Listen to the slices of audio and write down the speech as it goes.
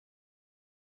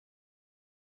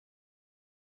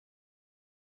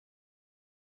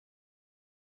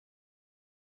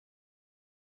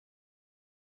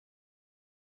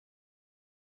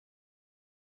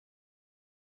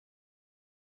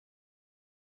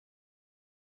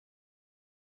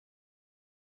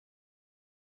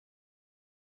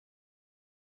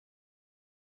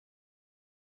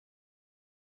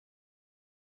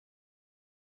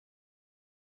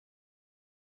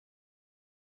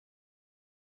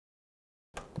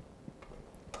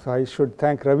So I should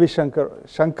thank Ravi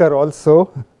Shankar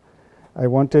also. I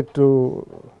wanted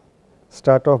to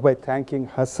start off by thanking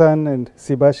Hassan and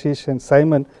Sibashish and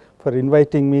Simon for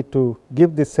inviting me to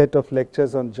give this set of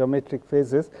lectures on geometric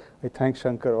phases. I thank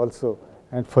Shankar also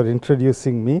and for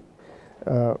introducing me.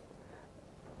 I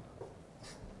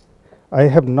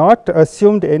have not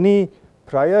assumed any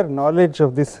prior knowledge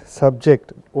of this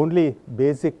subject, only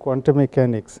basic quantum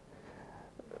mechanics.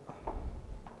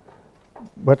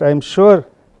 But I am sure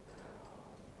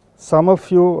some of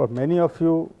you or many of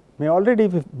you may already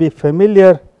be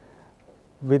familiar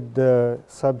with the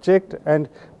subject and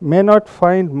may not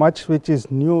find much which is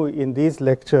new in these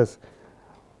lectures,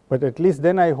 but at least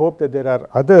then I hope that there are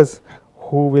others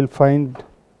who will find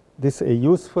this a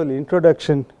useful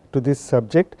introduction to this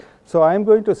subject. So I am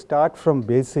going to start from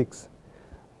basics.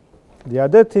 The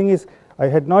other thing is, I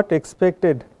had not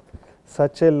expected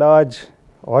such a large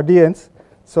audience,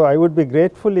 so I would be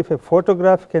grateful if a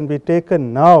photograph can be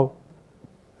taken now,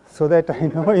 so that I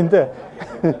know in the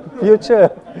future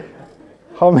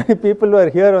how many people were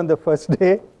here on the first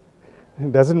day.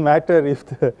 It doesn't matter if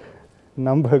the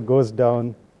number goes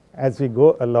down as we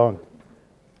go along.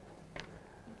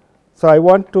 So I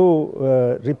want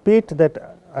to repeat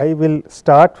that I will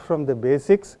start from the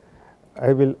basics.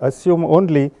 I will assume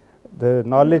only the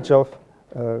knowledge of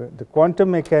the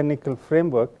quantum mechanical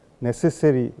framework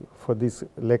necessary for these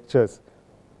lectures.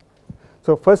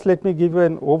 So first let me give you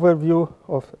an overview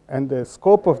of and the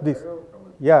scope of this.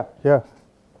 Yeah. You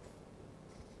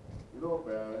know,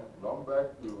 long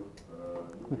back you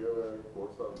gave a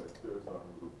course of lectures on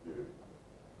group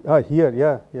theory. Here,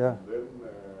 yeah. And then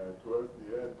towards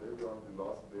the end, maybe on the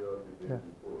last day or the day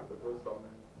before, that was some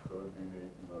 17,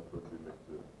 18 or 20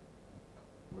 lectures.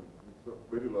 But it's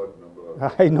a very large number.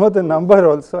 I know the number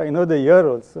also, I know the year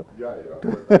also. Yeah,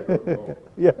 but I don't know.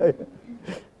 Yeah.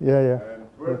 And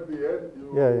towards the end,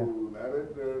 you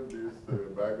narrated this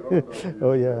background of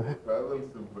this parallel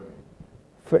symphony.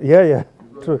 Yeah, It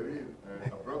was true.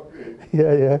 very appropriate.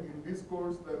 Yeah. In this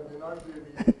course, there may not be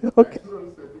any natural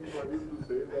setting for you to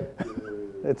say that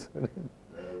That's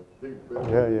thing. But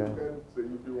Yeah. you can say,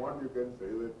 if you want, you can say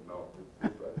that now.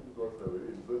 It was a very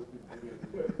interesting thing.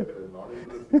 Not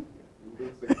interesting.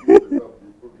 Set of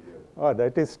people here. Oh,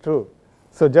 that is true.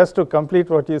 So just to complete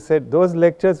what you said, those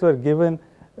lectures were given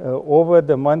over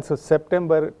the months of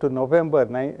September to November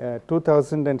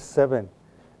 2007.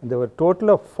 And there were a total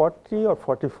of 40 or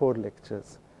 44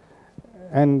 lectures.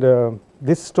 And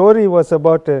this story was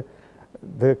about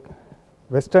the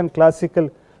Western classical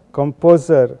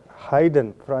composer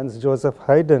Haydn, Franz Joseph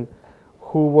Haydn,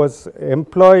 who was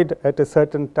employed at a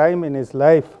certain time in his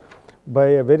life by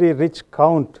a very rich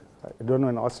count, I don't know,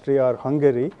 in Austria or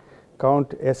Hungary, Count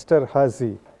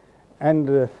Esterhazy.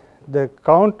 And the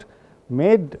count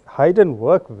made Haydn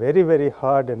work very, very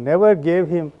hard and never gave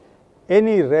him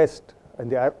any rest.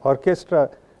 And the orchestra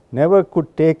never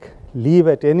could take leave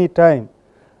at any time.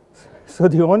 So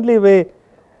the only way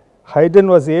Haydn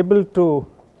was able to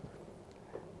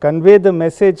convey the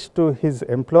message to his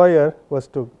employer was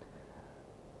to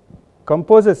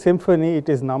compose a symphony. It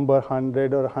is number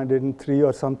 100 or 103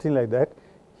 or something like that.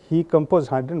 He composed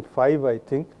 105, I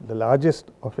think, the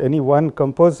largest of any one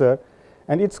composer,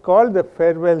 and it's called the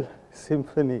Farewell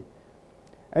Symphony.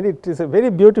 And it is a very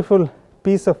beautiful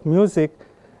piece of music,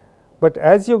 but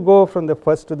as you go from the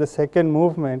first to the second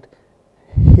movement,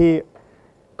 he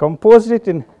composed it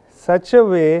in such a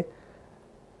way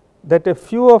that a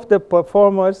few of the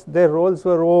performers, their roles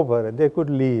were over and they could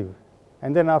leave.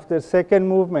 And then after second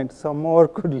movement, some more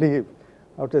could leave.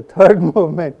 After third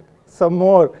movement, some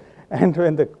more. And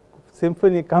when the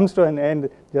symphony comes to an end,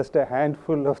 just a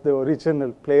handful of the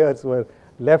original players were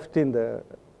left in the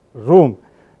room.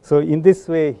 So in this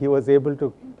way, he was able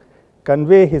to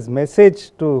convey his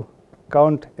message to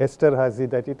Count Esterhazy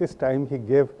that it is time he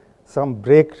gave some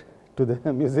break to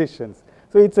the musicians.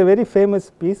 So it's a very famous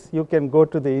piece. You can go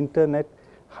to the internet,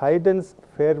 Haydn's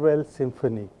Farewell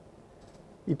Symphony.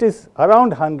 It is around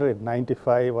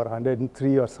 195 or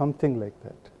 103 or something like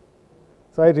that.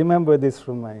 So I remember this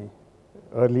from my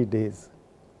early days.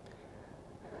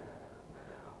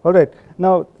 All right,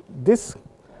 now this,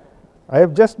 I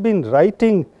have just been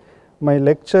writing my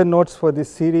lecture notes for this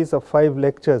series of 5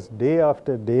 lectures day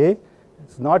after day.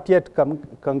 It's not yet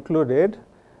concluded.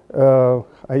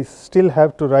 I still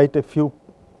have to write a few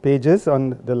pages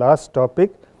on the last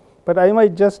topic, but I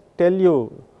might just tell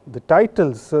you the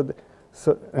titles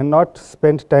and not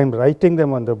spend time writing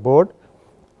them on the board.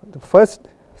 The first,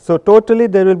 so totally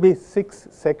there will be 6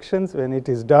 sections when it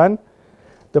is done.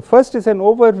 The first is an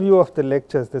overview of the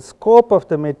lectures, the scope of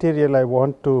the material I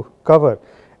want to cover.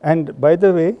 And by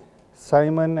the way,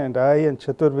 Simon and I and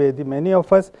Chaturvedi, many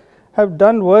of us have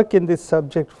done work in this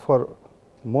subject for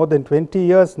more than 20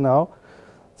 years now.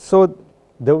 So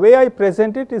the way I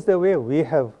present it is the way we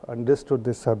have understood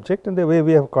this subject and the way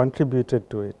we have contributed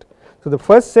to it. So the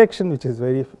first section, which is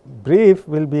very brief,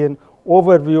 will be an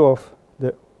overview of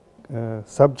the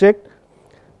subject.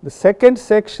 The second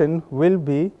section will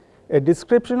be a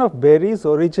description of Berry's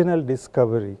original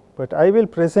discovery, but I will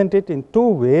present it in two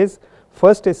ways.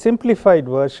 First, a simplified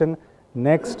version,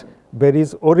 next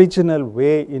Berry's original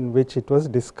way in which it was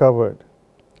discovered.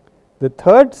 The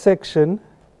third section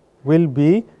will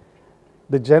be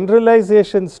the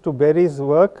generalizations to Berry's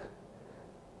work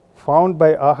found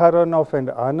by Aharonov and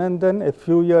Anandan a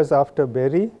few years after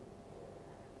Berry,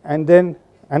 and then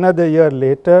another year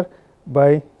later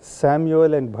by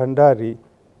Samuel and Bhandari,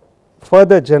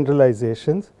 further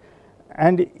generalizations.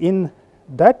 And in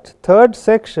that third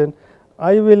section,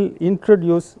 I will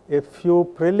introduce a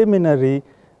few preliminary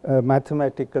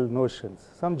mathematical notions,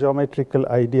 some geometrical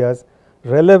ideas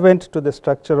relevant to the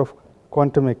structure of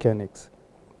quantum mechanics.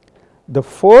 The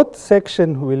fourth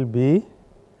section will be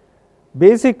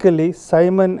basically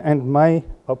Simon and my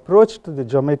approach to the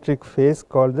geometric phase,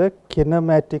 called the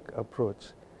kinematic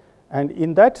approach. And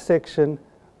in that section,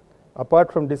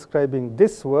 apart from describing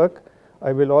this work,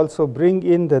 I will also bring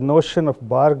in the notion of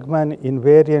Bargmann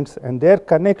invariants and their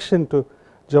connection to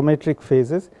geometric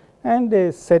phases, and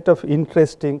a set of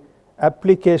interesting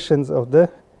applications of the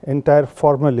entire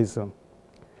formalism.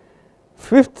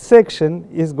 Fifth section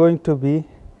is going to be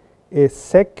a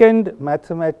second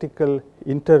mathematical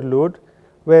interlude,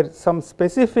 where some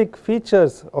specific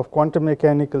features of quantum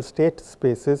mechanical state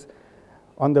spaces,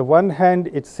 on the one hand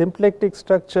its symplectic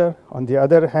structure, on the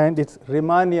other hand its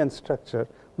Riemannian structure,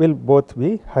 will both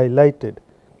be highlighted.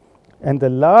 And the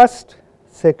last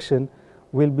section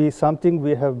will be something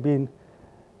we have been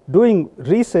doing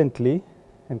recently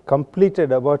and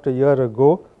completed about a year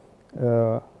ago,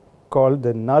 called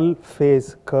the null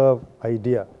phase curve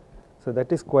idea. So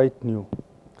that is quite new.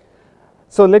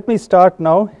 So let me start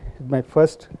now with my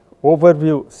first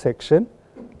overview section.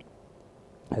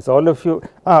 As all of you,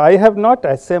 I have not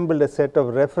assembled a set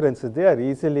of references. They are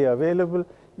easily available.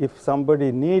 If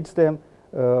somebody needs them,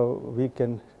 we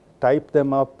can type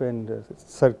them up and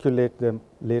circulate them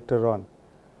later on.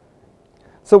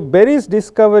 So Berry's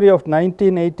discovery of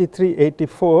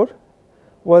 1983-84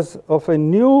 was of a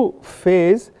new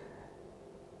phase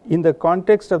in the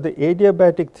context of the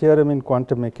adiabatic theorem in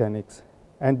quantum mechanics,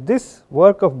 and this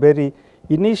work of Berry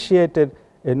initiated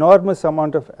enormous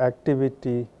amount of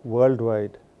activity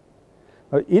worldwide.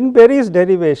 In Berry's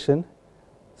derivation,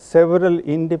 several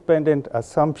independent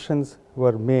assumptions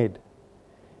were made.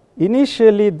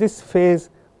 Initially, this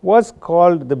phase was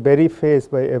called the Berry phase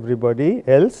by everybody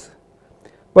else,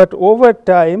 but over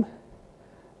time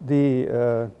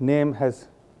the name has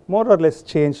more or less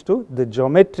changed to the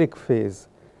geometric phase.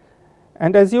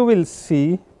 And as you will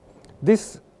see,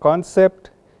 this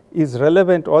concept is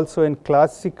relevant also in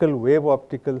classical wave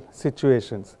optical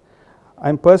situations. I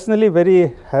am personally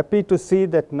very happy to see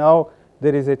that now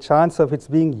there is a chance of its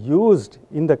being used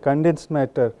in the condensed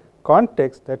matter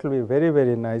context. That will be very,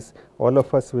 very nice. All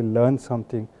of us will learn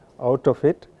something out of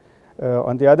it.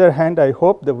 On the other hand, I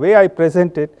hope the way I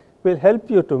present it will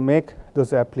help you to make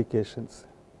those applications.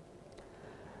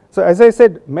 So as I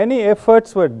said, many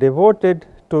efforts were devoted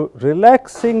to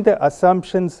relaxing the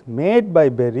assumptions made by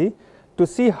Berry to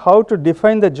see how to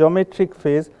define the geometric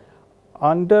phase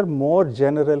under more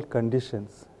general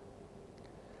conditions.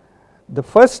 The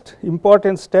first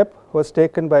important step was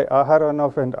taken by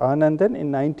Aharonov and Anandan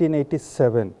in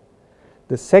 1987.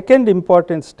 The second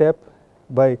important step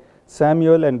by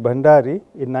Samuel and Bhandari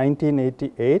in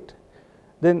 1988.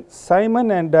 Then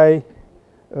Simon and I,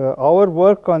 our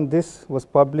work on this was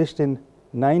published in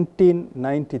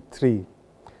 1993.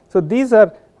 So these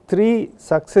are three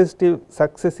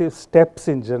successive steps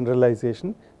in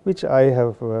generalization, which I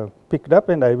have picked up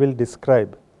and I will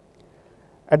describe.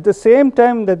 At the same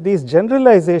time that these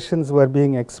generalizations were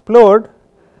being explored,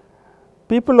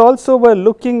 people also were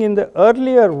looking in the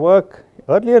earlier work,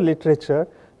 earlier literature,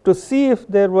 to see if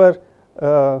there were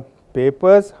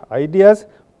papers, ideas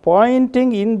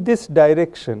pointing in this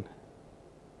direction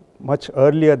much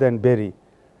earlier than Berry.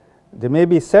 There may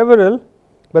be several,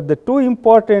 but the two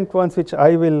important ones which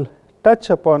I will touch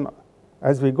upon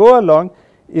as we go along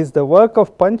is the work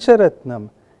of Pancharatnam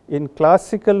in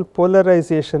classical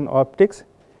polarization optics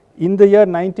in the year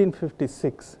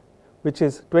 1956, which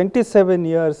is 27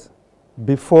 years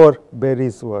before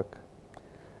Berry's work.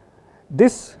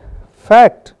 This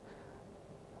fact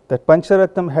that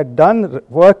Pancharatnam had done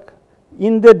work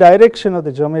in the direction of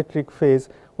the geometric phase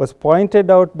was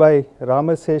pointed out by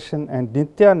Ramaseshan and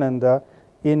Nityananda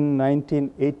in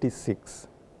 1986.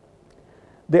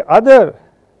 The other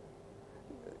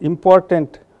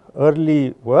important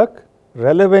early work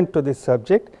relevant to this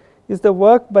subject is the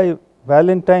work by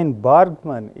Valentine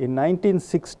Bargmann in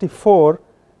 1964,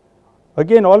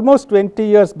 again almost 20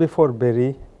 years before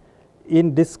Berry,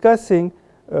 in discussing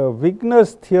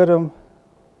Wigner's theorem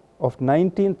of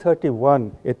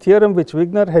 1931, a theorem which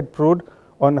Wigner had proved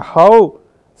on how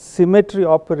symmetry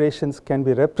operations can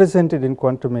be represented in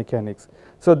quantum mechanics.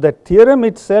 So, that theorem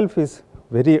itself is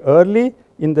very early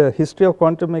in the history of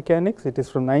quantum mechanics. It is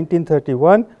from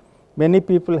 1931. Many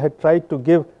people had tried to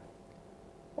give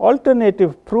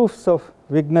alternative proofs of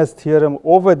Wigner's theorem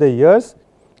over the years.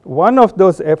 One of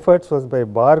those efforts was by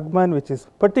Bargmann, which is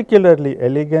particularly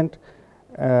elegant,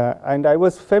 and I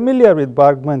was familiar with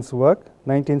Bargmann's work,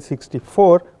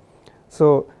 1964.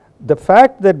 So, the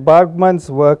fact that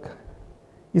Bargmann's work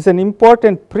is an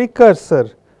important precursor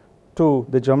to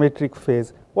the geometric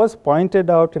phase was pointed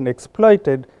out and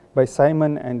exploited by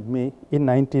Simon and me in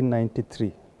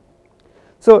 1993.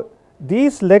 So,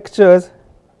 these lectures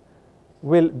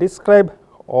will describe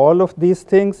all of these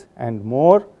things and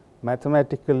more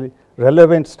mathematically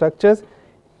relevant structures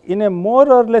in a more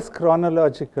or less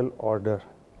chronological order.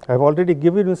 I have already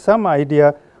given you some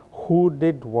idea who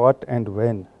did what and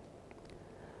when,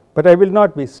 but I will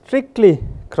not be strictly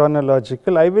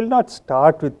chronological. I will not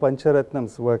start with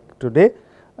Pancharatnam's work today.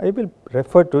 I will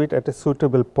refer to it at a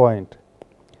suitable point.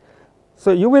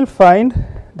 So, you will find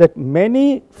that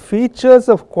many features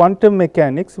of quantum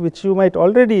mechanics, which you might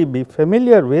already be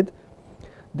familiar with,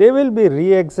 they will be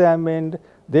re-examined,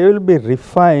 they will be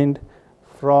refined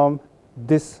from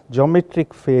this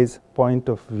geometric phase point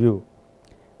of view.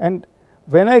 And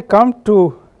when I come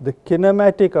to the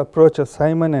kinematic approach of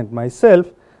Simon and myself,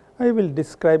 I will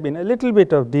describe in a little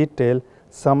bit of detail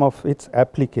some of its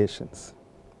applications.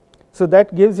 So,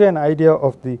 that gives you an idea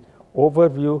of the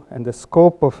overview and the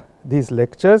scope of these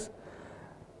lectures.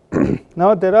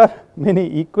 Now, there are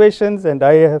many equations and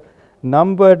I have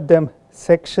numbered them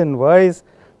section wise.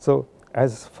 So,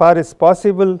 as far as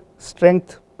possible,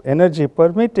 strength, energy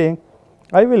permitting,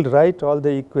 I will write all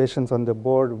the equations on the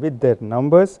board with their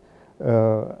numbers.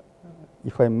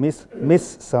 If I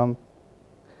miss some,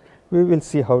 we will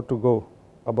see how to go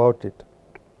about it.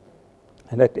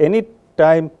 And at any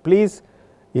time, please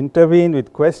intervene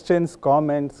with questions,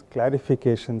 comments,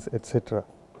 clarifications, etc.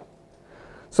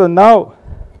 So, now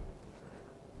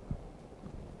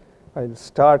I will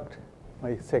start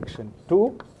my section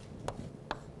 2.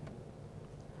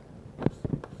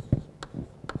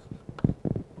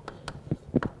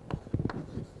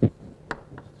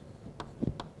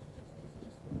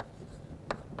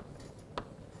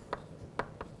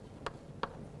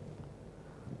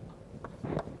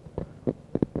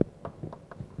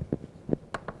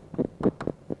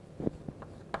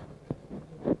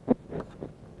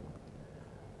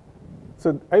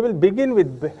 So, I will begin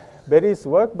with Berry's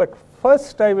work, but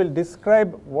first I will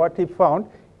describe what he found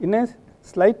in a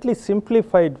slightly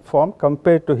simplified form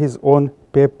compared to his own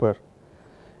paper.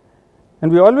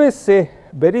 And we always say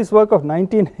Berry's work of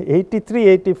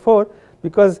 1983-84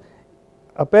 because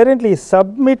apparently he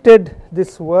submitted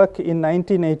this work in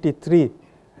 1983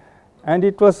 and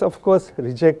it was of course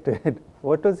rejected.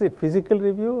 What was it, Physical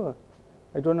Review?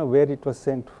 I don't know where it was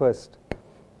sent first.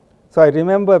 So, I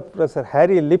remember Professor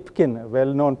Harry Lipkin, a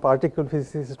well-known particle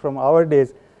physicist from our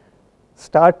days,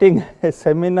 starting a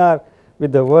seminar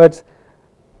with the words,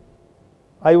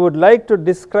 "I would like to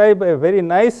describe a very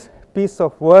nice piece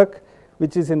of work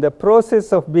which is in the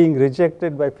process of being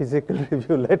rejected by Physical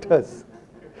Review letters."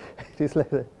 It is like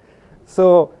that.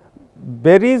 So,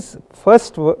 Berry's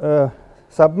first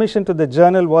submission to the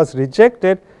journal was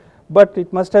rejected, but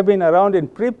it must have been around in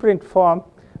preprint form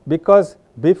because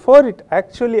before it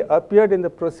actually appeared in the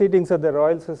Proceedings of the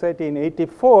Royal Society in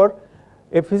 84,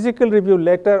 a Physical Review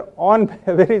letter on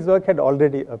Berry's work had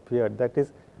already appeared, that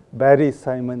is Barry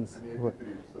Simon's work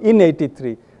in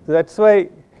 83. So, that is why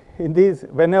in these,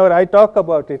 whenever I talk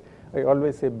about it, I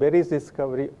always say Berry's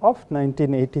discovery of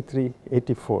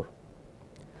 1983-84.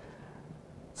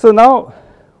 So, now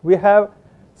we have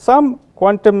some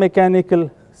quantum mechanical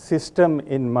system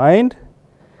in mind.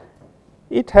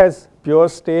 It has pure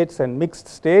states and mixed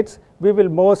states. We will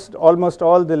almost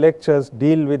all the lectures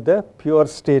deal with the pure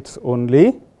states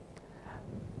only,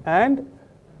 and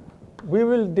we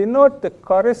will denote the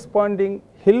corresponding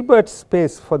Hilbert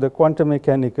space for the quantum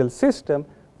mechanical system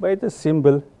by the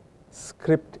symbol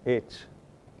script h.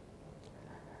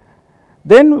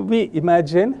 Then we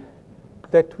imagine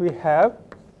that we have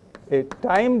a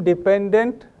time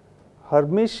dependent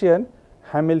Hermitian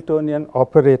Hamiltonian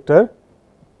operator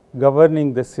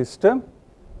governing the system,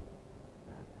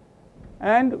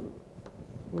 and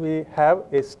we have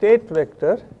a state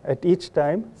vector at each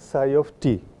time psi of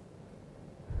t.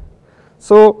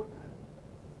 So,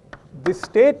 the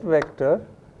state vector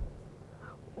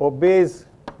obeys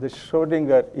the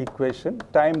Schrodinger equation,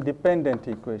 time dependent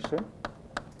equation.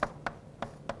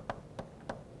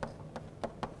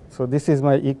 So, this is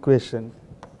my equation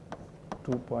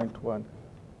 2.1.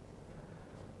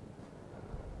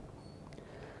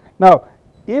 Now,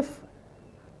 if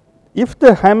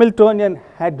the Hamiltonian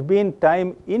had been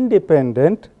time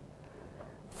independent,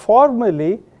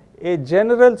 formally a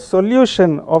general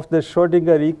solution of the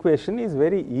Schrodinger equation is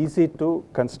very easy to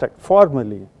construct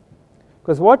formally.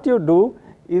 Because what you do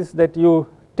is that you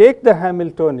take the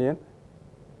Hamiltonian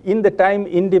in the time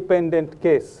independent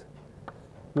case.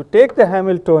 You take the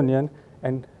Hamiltonian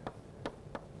and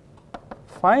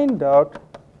find out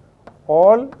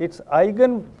all its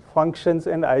eigenfunctions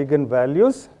and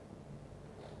eigenvalues.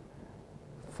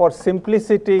 For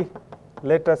simplicity,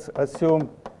 let us assume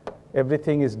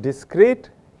everything is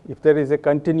discrete. If there is a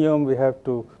continuum, we have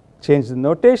to change the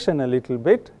notation a little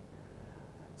bit.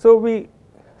 So, we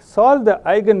solve the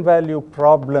eigenvalue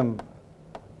problem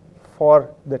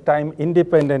for the time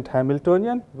independent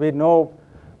Hamiltonian. We know,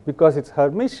 because it's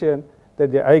Hermitian,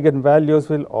 that the eigenvalues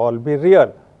will all be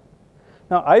real.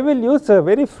 Now, I will use a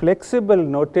very flexible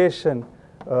notation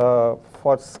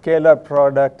for scalar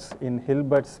products in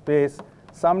Hilbert space.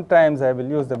 Sometimes I will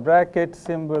use the bracket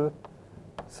symbol,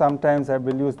 sometimes I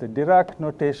will use the Dirac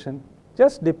notation,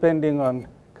 just depending on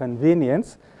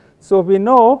convenience. So, we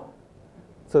know,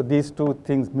 so these two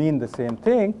things mean the same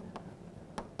thing.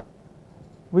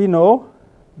 We know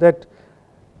that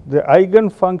the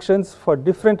eigenfunctions for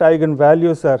different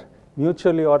eigenvalues are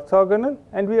mutually orthogonal,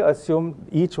 and we assume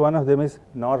each one of them is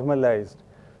normalized.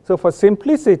 So, for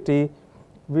simplicity,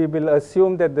 we will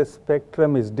assume that the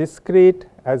spectrum is discrete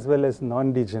as well as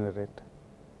non-degenerate.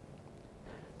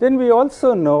 Then we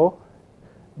also know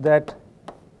that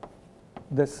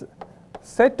this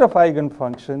set of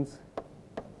eigenfunctions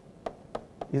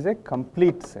is a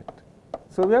complete set.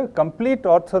 So, we have a complete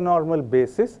orthonormal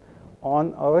basis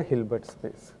on our Hilbert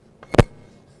space.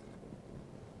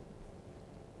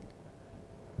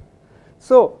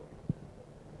 So,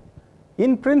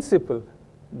 in principle,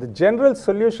 the general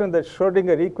solution of the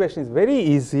Schrodinger equation is very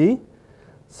easy.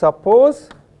 Suppose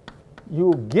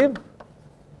you give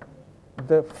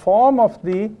the form of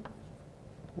the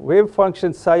wave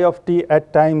function psi of t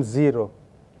at time 0,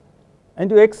 and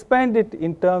you expand it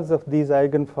in terms of these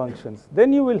eigenfunctions.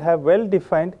 Then you will have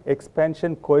well-defined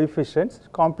expansion coefficients,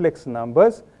 complex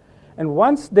numbers, and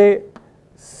once they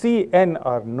Cn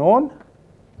are known,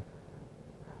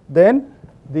 then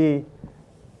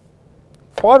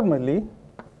formally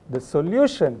the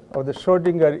solution of the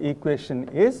Schrodinger equation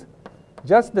is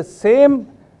just the same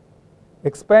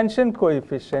expansion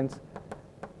coefficients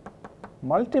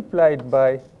multiplied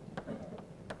by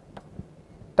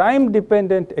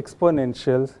time-dependent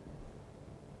exponentials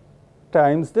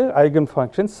times the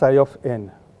eigenfunction psi of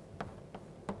n.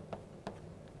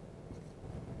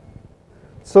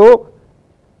 So,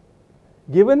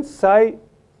 given psi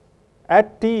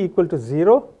at t equal to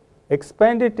 0,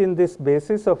 expand it in this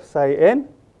basis of psi n,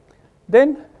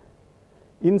 then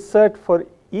insert for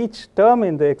each term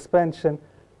in the expansion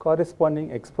corresponding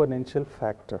exponential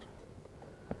factor.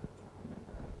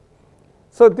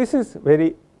 So, this is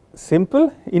very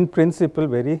simple, in principle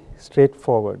very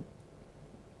straightforward.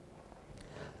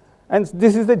 And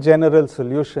this is the general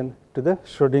solution to the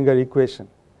Schrodinger equation.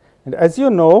 And as you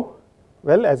know,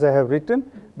 well, as I have written,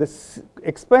 the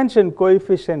expansion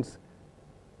coefficients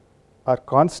are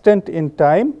constant in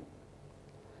time.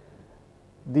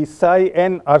 The psi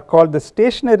n are called the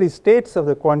stationary states of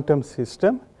the quantum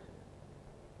system,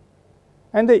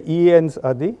 and the Ens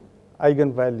are the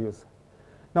eigenvalues.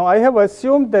 Now, I have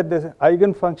assumed that the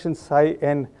eigenfunctions psi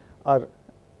n are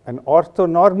an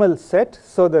orthonormal set,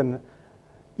 so then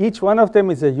each one of them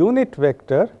is a unit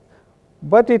vector,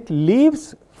 but it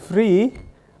leaves free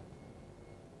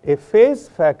a phase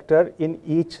factor in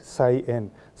each psi n.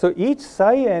 So, each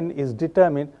psi n is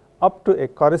determined up to a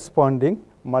corresponding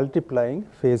multiplying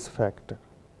phase factor.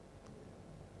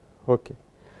 Okay.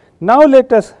 Now,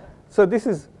 let us, so this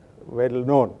is well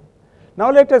known.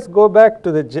 Now, let us go back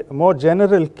to the more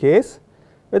general case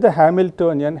where the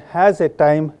Hamiltonian has a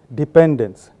time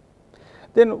dependence.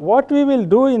 Then what we will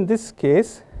do in this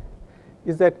case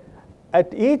is that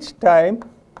at each time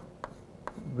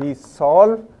we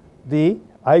solve the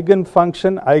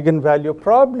eigenfunction eigenvalue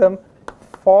problem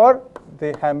for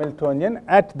the Hamiltonian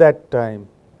at that time.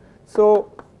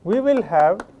 So, we will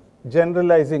have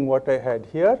generalizing what I had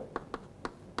here,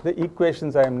 the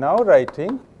equations I am now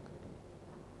writing.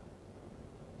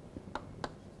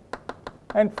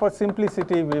 And for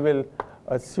simplicity, we will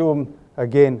assume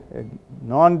again a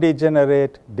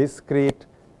non-degenerate discrete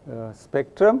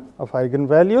spectrum of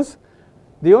eigenvalues.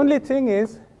 The only thing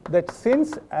is that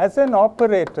since as an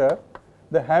operator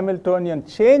the Hamiltonian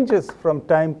changes from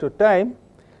time to time,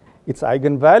 its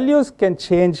eigenvalues can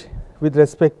change with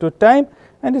respect to time,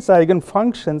 and its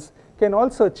eigenfunctions can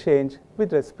also change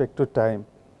with respect to time.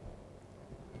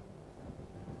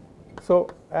 So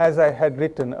as I had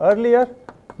written earlier,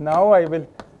 now I will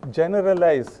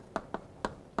generalize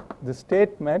the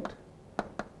statement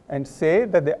and say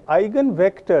that the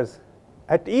eigenvectors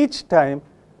at each time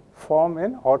form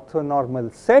an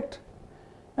orthonormal set,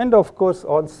 and of course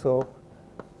also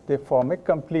they form a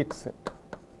complete set.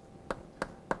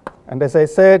 And as I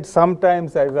said,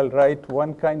 sometimes I will write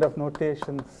one kind of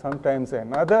notation, sometimes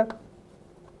another,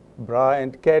 bra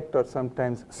and ket, or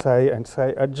sometimes psi and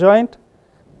psi adjoint.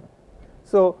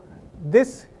 So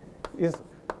this is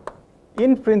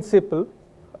in principle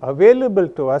available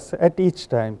to us at each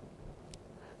time.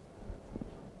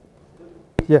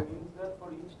 Yeah. Means that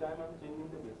for each time I'm changing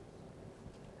the basis.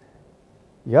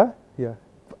 Yeah, yeah.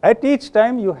 At each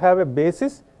time you have a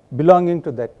basis belonging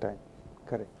to that time.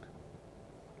 Correct.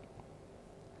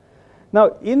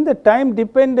 Now, in the time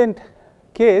dependent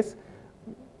case,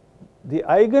 the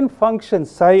eigenfunctions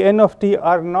psi n of t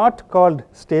are not called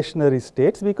stationary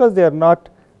states because they are not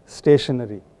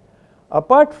stationary.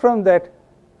 Apart from that,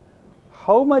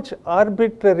 how much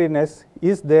arbitrariness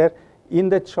is there in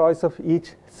the choice of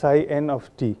each psi n of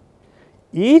t?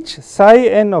 Each psi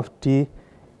n of t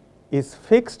is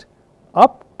fixed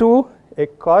up to a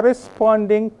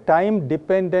corresponding time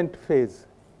dependent phase.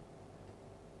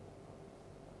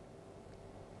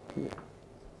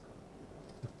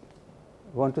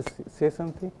 Want to say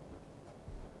something?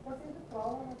 What is the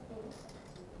problem of this?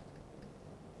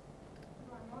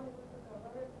 I'm not able to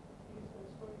cover it easily.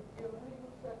 So if you only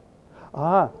use that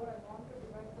Ah, board, I want to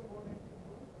divide the board into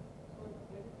two. So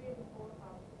let it be in 4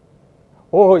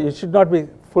 halves. oh, it should not be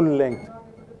full length. I'm not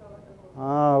able to cover the board.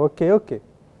 Ah, okay, okay.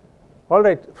 All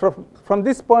right, from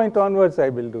this point onwards, I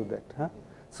will do that. Huh?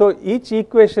 So each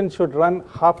equation should run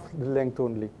half the length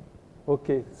only.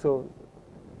 Okay, so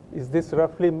is this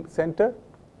roughly center?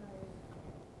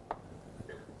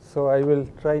 So I will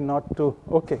try not to,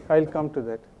 okay, I'll come to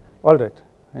that. All right,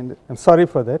 and I'm sorry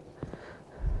for that.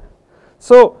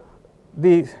 So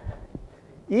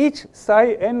each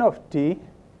psi n of t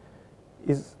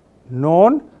is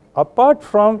known apart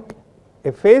from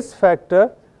a phase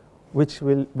factor which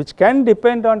can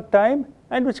depend on time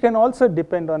and which can also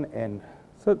depend on n.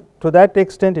 So to that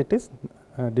extent it is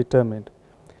determined.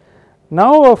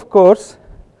 Now of course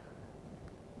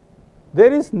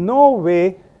there is no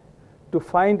way to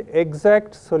find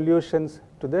exact solutions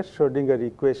to the Schrodinger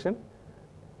equation,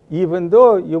 even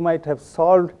though you might have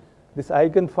solved this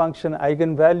eigenfunction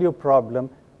eigenvalue problem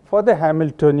for the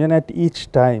Hamiltonian at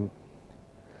each time.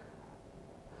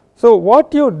 So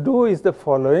what you do is the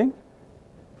following.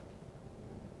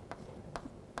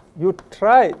 You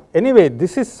try, anyway,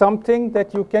 this is something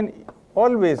that you can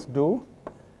always do.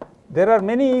 There are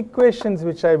many equations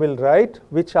which I will write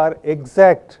which are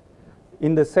exact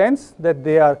in the sense that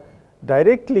they are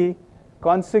directly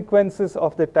consequences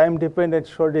of the time dependent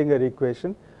Schrodinger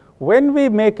equation. When we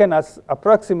make an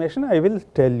approximation, I will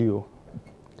tell you.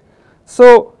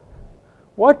 So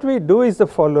what we do is the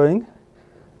following.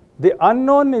 The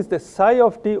unknown is the psi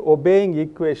of t obeying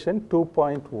equation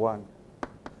 2.1.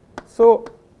 So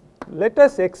let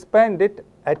us expand it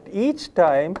at each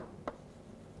time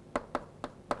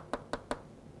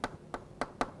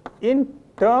in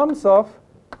terms of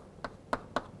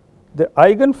the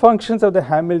eigenfunctions of the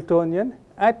Hamiltonian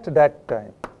at that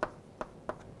time.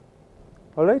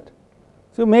 All right?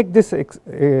 So make this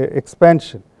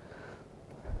expansion.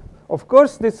 Of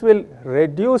course, this will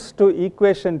reduce to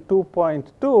equation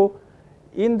 2.2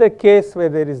 in the case where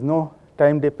there is no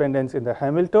time dependence in the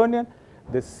Hamiltonian.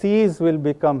 The C's will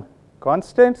become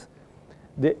constants.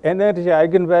 The energy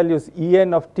eigenvalues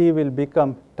En of t will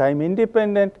become time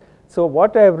independent. So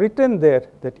what I have written there,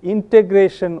 that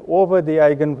integration over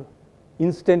the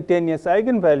instantaneous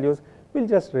eigenvalues will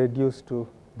just reduce to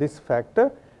this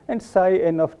factor, and psi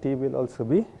n of t will also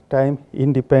be time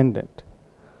independent.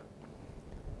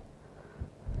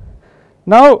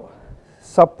 Now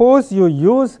suppose you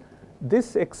use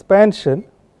this expansion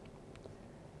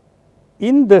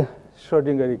in the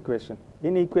Schrodinger equation,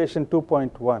 in equation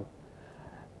 2.1.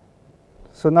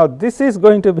 So now this is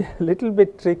going to be a little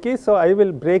bit tricky, so I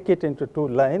will break it into two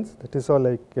lines. That is all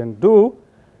I can do.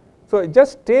 So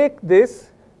just take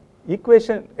this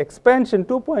equation expansion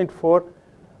 2.4,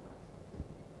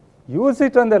 use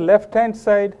it on the left hand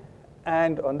side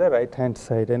and on the right hand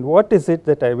side, and what is it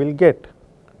that I will get?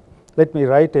 Let me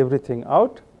write everything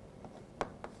out.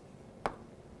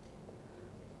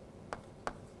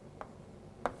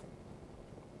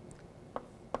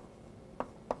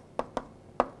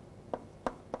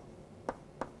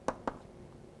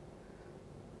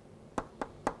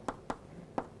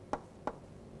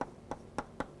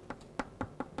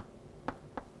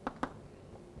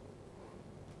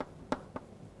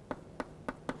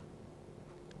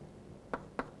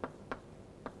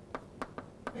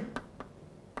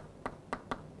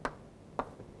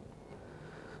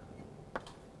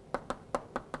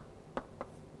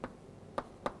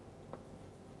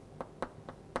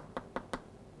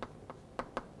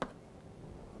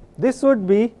 This would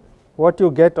be what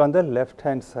you get on the left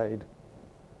hand side,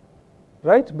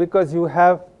 right? Because you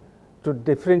have to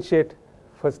differentiate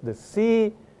first the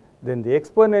c, then the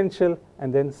exponential,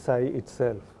 and then psi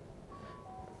itself.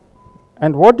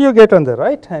 And what do you get on the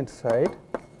right hand side?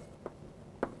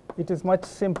 It is much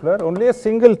simpler, only a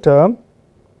single term.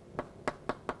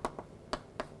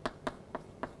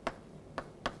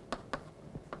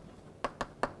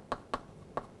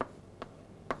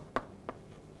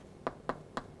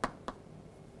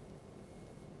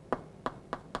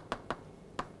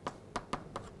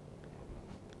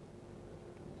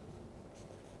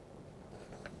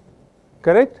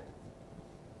 Correct?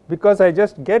 Because I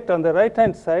just get on the right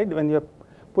hand side, when you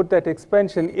put that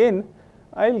expansion in,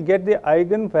 I will get the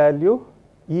eigenvalue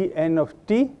En of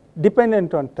t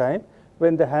dependent on time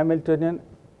when the Hamiltonian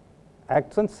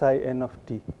acts on psi n of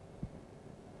t.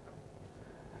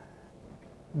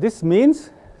 This means,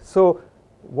 so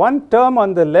one term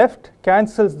on the left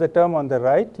cancels the term on the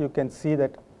right. You can see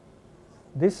that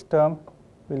this term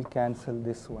will cancel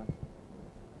this one.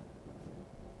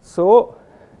 So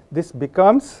this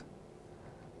becomes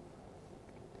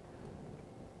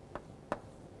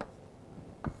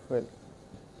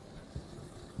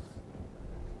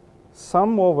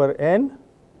sum over n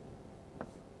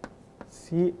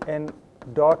Cn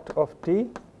dot of t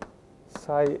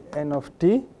psi n of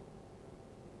t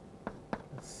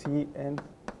Cn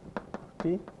of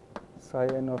t psi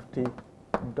n of t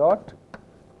dot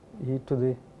e to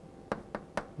the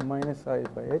minus I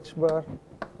by h bar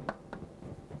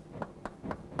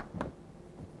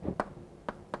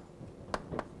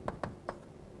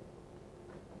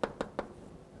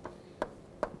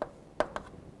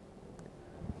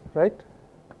right.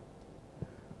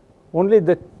 Only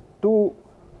the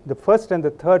first and the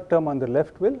third term on the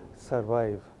left will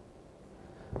survive.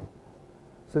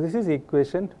 So this is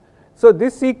equation. So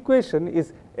this equation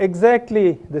is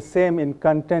exactly the same in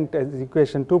content as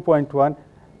equation 2.1.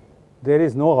 There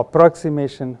is no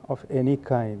approximation of any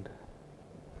kind.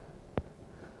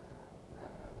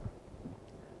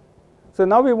 So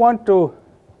now we want to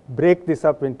break this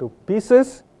up into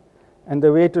pieces, and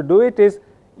the way to do it is,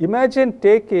 imagine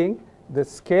taking the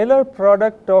scalar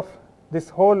product of this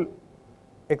whole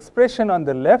expression on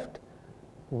the left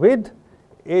with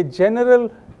a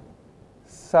general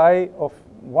psi of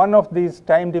one of these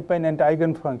time-dependent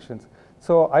eigenfunctions.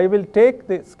 So I will take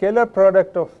the scalar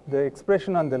product of the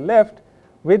expression on the left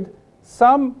with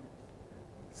some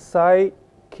psi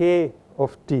k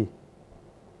of t.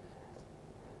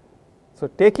 So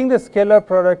taking the scalar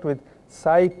product with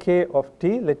psi k of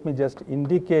t, let me just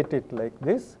indicate it like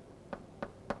this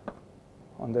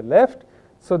on the left.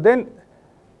 So then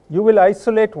you will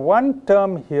isolate one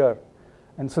term here,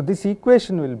 and so this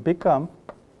equation will become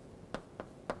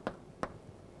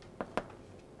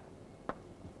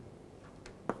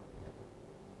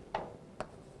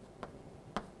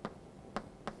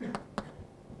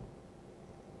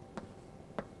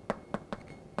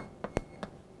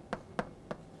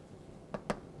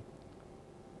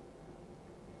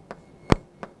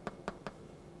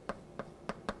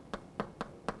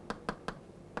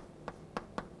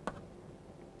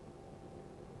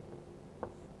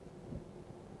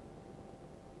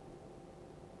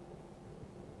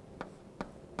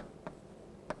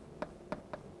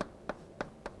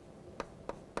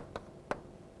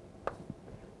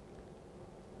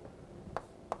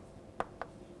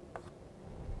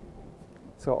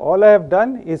so all I have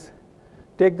done is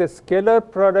take the scalar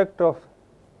product of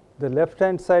the left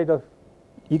hand side of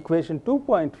equation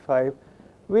 2.5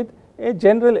 with a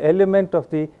general element of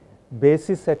the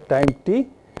basis at time t,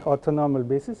 orthonormal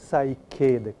basis psi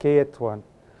k, the kth one.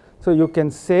 So you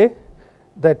can say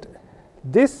that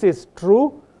this is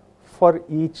true for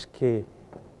each k.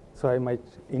 So I might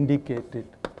indicate it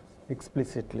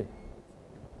explicitly.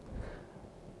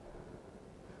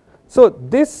 So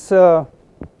this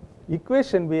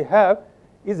equation we have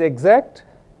is exact.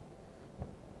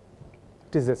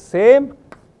 It is the same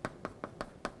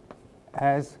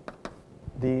as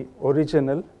the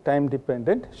original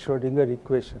time-dependent Schrodinger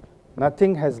equation.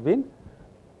 Nothing has been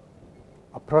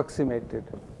approximated.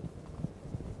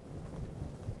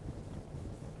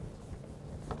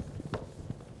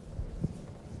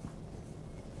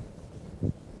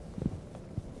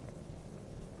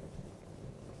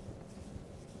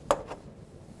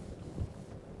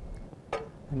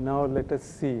 And now let us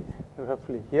see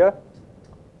roughly here.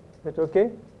 Is that okay?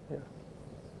 Yeah.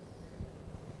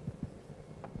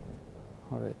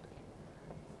 All right.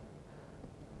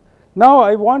 Now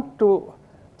I want to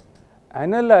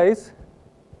analyze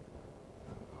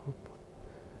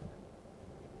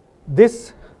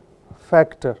this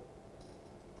factor,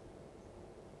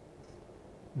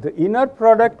 the inner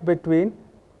product between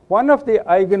one of the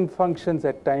eigenfunctions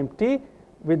at time t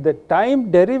with the time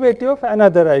derivative of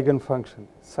another eigenfunction,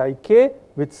 psi k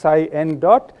with psi n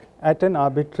dot at an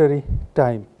arbitrary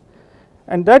time.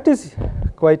 And that is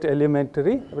quite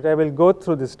elementary, but I will go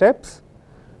through the steps.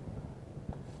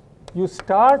 You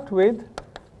start with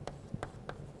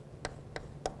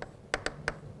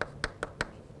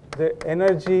the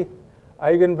energy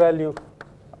eigenvalue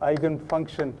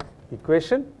eigenfunction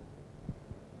equation.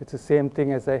 It's the same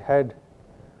thing as I had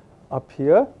up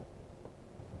here.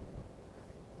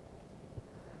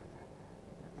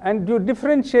 And you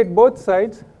differentiate both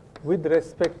sides with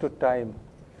respect to time.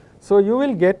 So you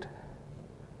will get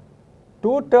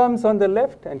two terms on the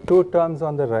left and two terms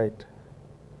on the right.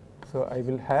 So I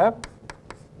will have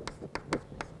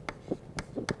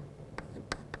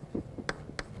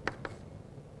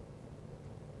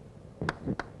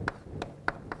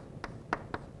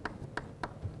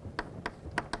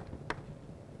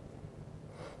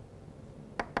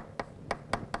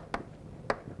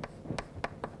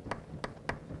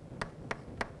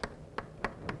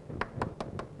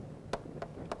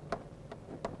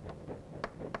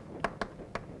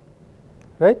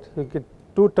right? You get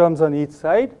two terms on each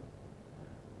side.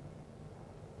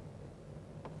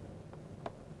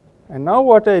 And now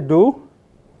what I do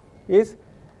is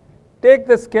take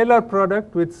the scalar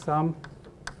product with some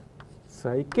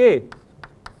psi k,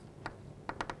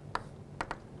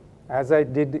 as I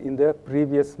did in the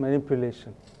previous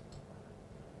manipulation.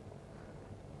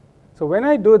 So when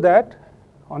I do that,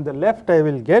 on the left I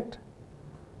will get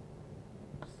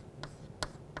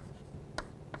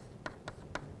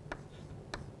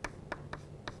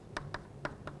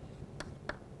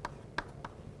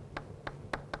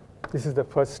this is the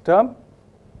first term,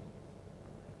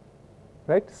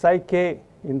 right? Psi k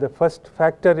in the first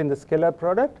factor in the scalar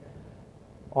product,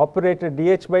 operator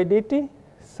dH by dt,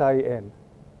 psi n.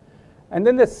 And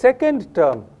then the second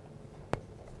term,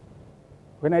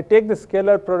 when I take the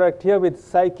scalar product here with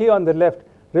psi k on the left,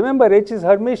 remember H is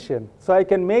Hermitian, so I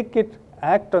can make it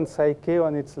act on psi k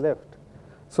on its left.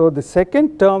 So the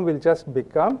second term will just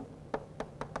become,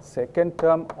 second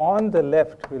term on the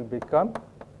left will become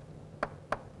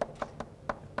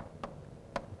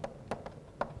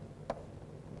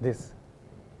this.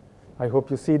 I hope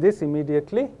you see this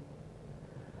immediately.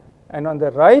 And on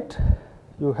the right,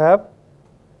 you have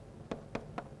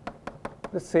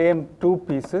the same two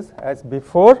pieces as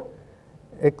before,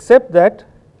 except that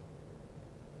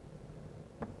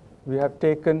we have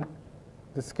taken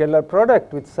the scalar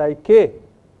product with psi k.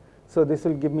 So this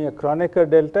will give me a Kronecker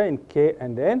delta in k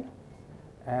and n,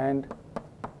 and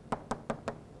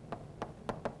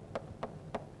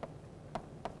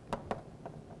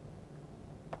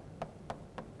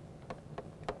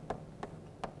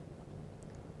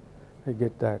I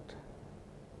get that.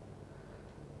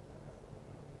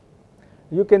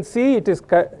 You can see it is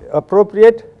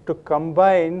appropriate to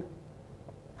combine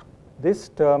this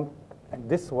term and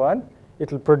this one.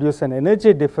 It will produce an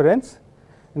energy difference.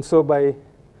 And so by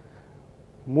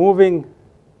moving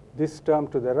this term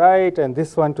to the right and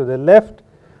this one to the left,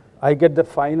 I get the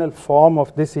final form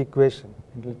of this equation.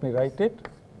 Let me write it.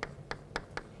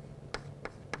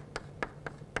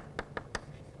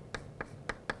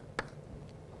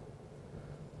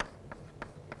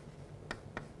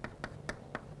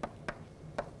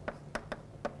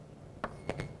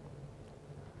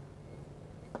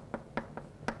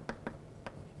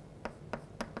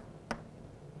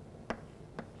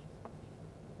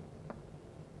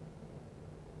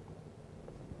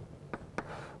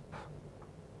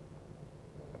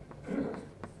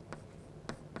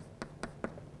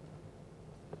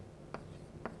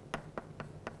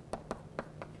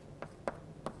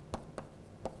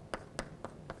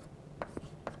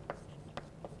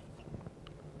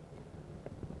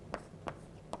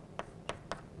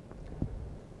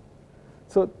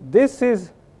 So this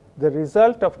is the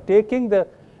result of taking the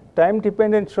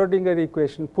time-dependent Schrodinger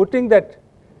equation, putting that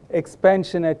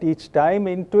expansion at each time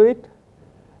into it,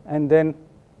 and then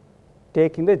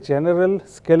taking the general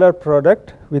scalar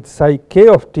product with psi k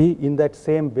of t in that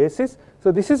same basis.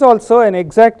 So this is also an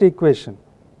exact equation.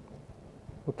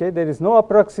 Okay, there is no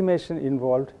approximation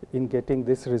involved in getting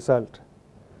this result.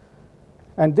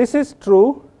 And this is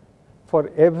true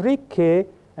for every k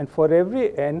and for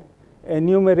every n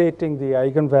enumerating the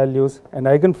eigenvalues and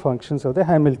eigenfunctions of the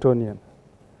Hamiltonian.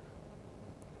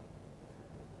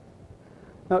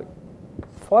 Now,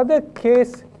 for the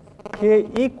case k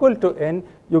equal to n,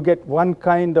 you get one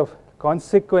kind of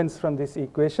consequence from this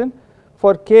equation.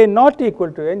 For k not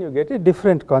equal to n, you get a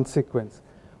different consequence.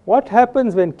 What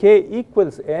happens when k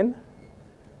equals n?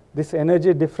 This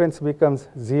energy difference becomes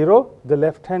 0, the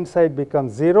left-hand side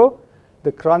becomes 0,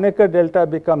 the Kronecker delta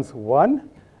becomes 1,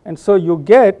 and so you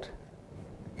get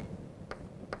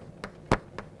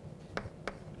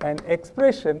an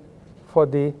expression for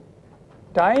the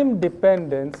time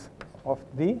dependence of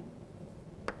the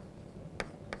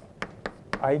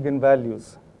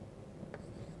eigenvalues.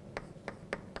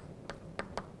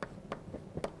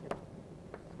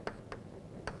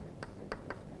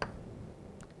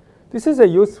 This is a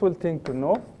useful thing to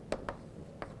know,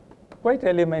 quite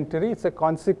elementary. It's a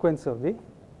consequence of the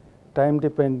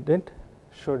time-dependent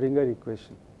Schrodinger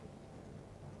equation.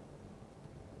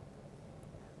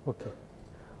 Okay,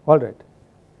 all right.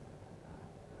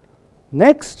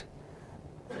 Next,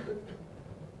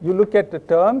 you look at the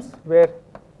terms where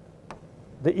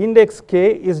the index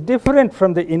k is different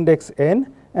from the index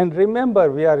n, and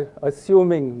remember we are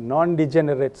assuming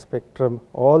non-degenerate spectrum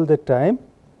all the time.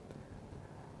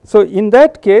 So in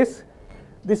that case,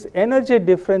 this energy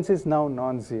difference is now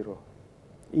non-zero.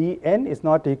 En is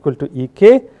not equal to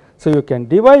Ek, so you can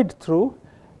divide through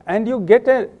and you get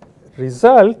a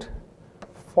result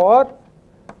for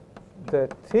the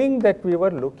thing that we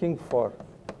were looking for.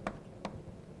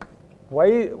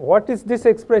 Why? What is this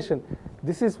expression?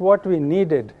 This is what we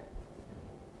needed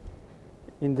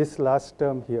in this last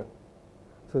term here.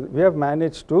 So we have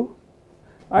managed to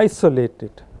isolate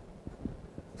it.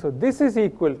 So this is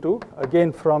equal to,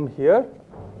 again from here,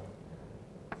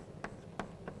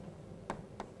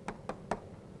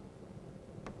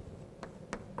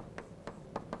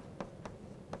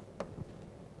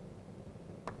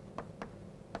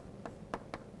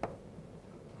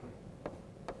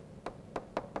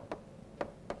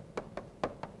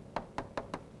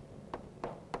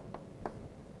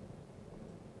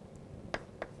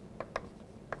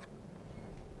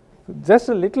 just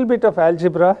a little bit of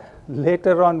algebra.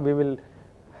 Later on we will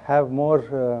have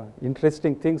more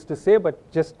interesting things to say,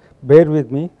 but just bear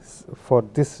with me for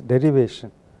this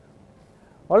derivation.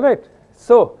 All right,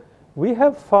 so we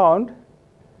have found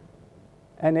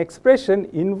an expression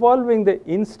involving the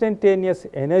instantaneous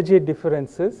energy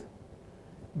differences,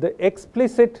 the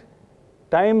explicit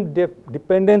time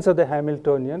dependence of the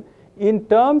Hamiltonian. In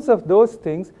terms of those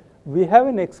things, we have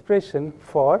an expression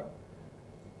for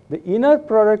the inner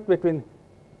product between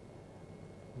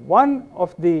one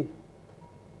of the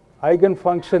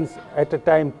eigenfunctions at a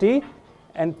time t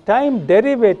and time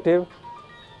derivative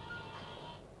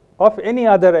of any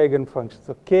other eigenfunction.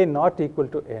 So k not equal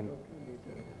to n.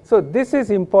 So this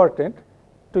is important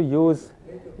to use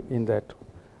in that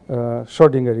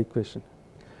Schrodinger equation.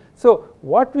 So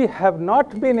what we have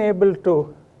not been able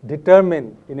to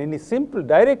determine in any simple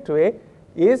direct way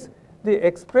is the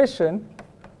expression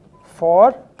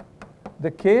for the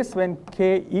case when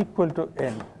k equal to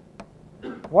n.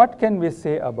 What can we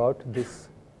say about this?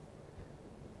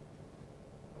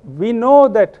 We know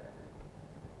that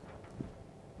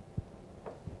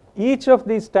each of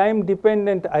these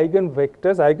time-dependent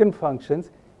eigenvectors, eigenfunctions,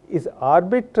 is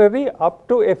arbitrary up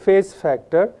to a phase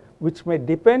factor which may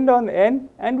depend on n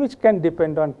and which can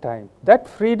depend on time. That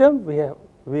freedom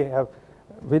we have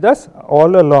with us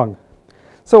all along.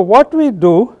 So what we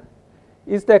do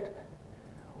is that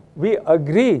we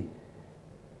agree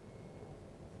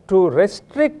to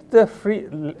restrict the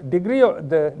degree of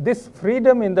this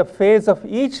freedom in the phase of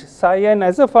each psi n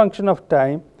as a function of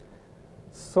time,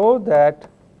 so that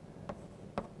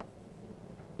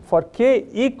for k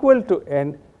equal to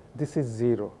n, this is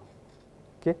 0.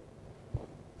 Okay?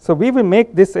 So we will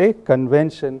make this a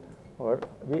convention, or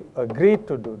we agree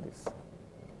to do this.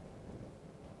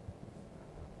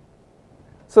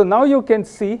 So now you can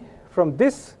see from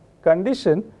this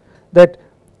condition that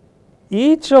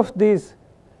each of these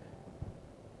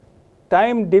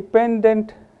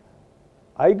time-dependent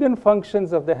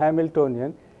eigenfunctions of the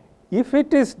Hamiltonian, if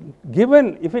it is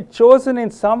given, if it chosen in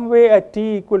some way at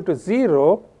t equal to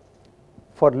 0,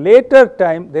 For later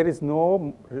time, there is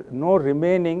no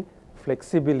remaining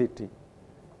flexibility.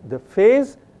 The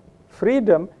phase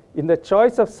freedom in the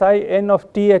choice of psi n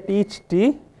of t at each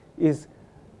t is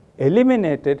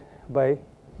eliminated by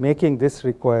making this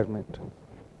requirement.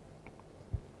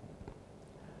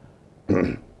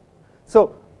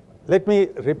 So let me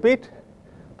repeat.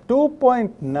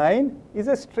 2.9 is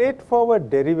a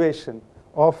straightforward derivation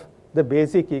of the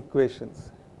basic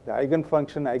equations, the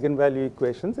eigenfunction, eigenvalue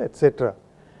equations, etc.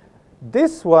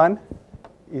 This one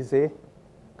is a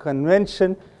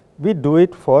convention. We do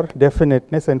it for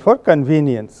definiteness and for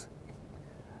convenience.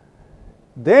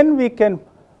 Then we can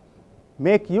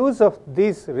make use of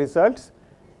these results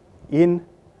in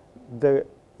the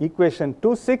equation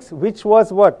 2.6, which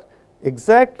was what?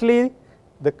 Exactly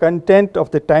the content of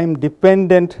the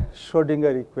time-dependent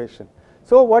Schrodinger equation.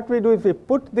 So what we do is we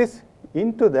put this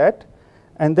into that,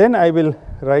 and then I will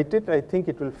write it. I think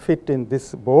it will fit in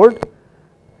this board.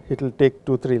 It will take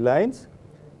 2-3 lines.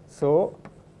 So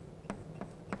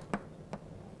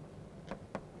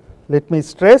let me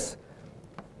stress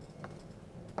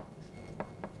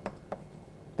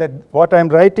that what I am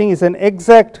writing is an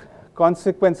exact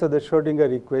consequence of the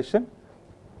Schrodinger equation.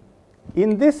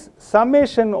 In this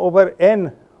summation over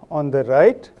n on the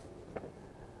right,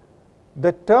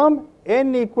 the term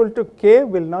n equal to k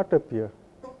will not appear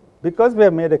because we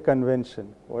have made a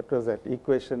convention. What was that?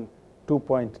 Equation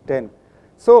 2.10.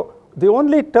 So the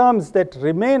only terms that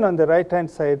remain on the right hand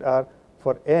side are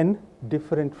for n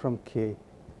different from k.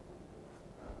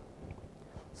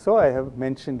 So I have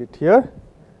mentioned it here,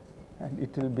 and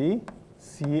it will be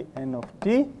Cn of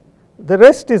t. The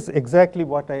rest is exactly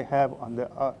what I have on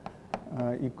the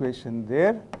equation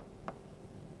there.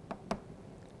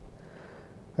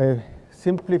 I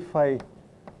simplify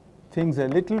things a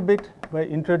little bit by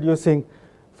introducing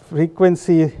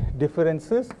frequency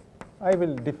differences. I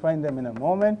will define them in a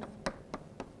moment.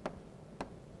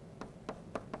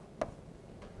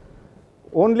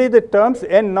 Only the terms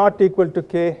n not equal to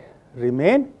k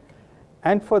remain,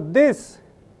 and for this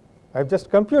I've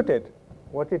just computed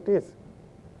what it is.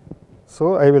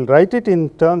 So I will write it in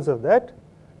terms of that.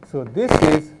 So this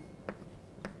is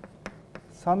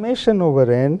summation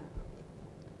over n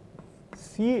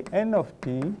Cn of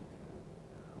t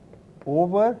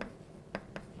over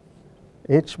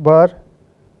h bar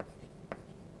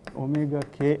omega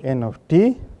k n of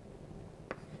t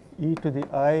e to the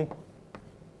I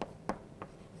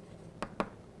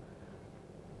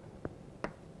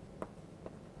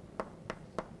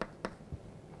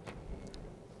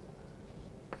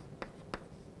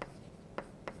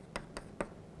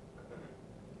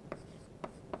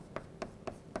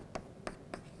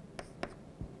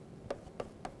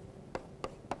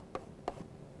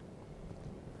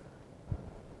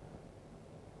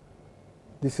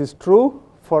This is true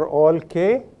for all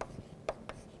k,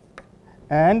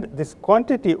 and this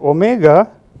quantity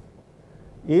omega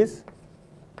is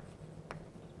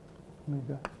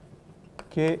omega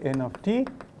k n of t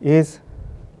is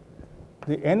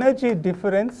the energy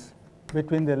difference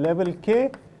between the level k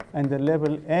and the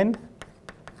level n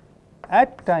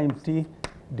at time t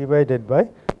divided by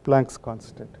Planck's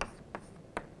constant.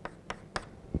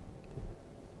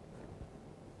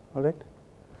 All right.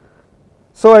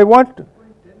 So I want to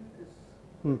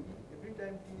Every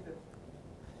time t that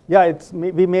yeah,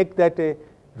 we make that a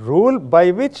rule by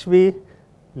which we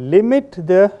limit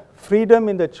the freedom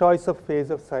in the choice of phase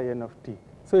of psi n of t.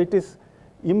 So it is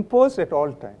imposed at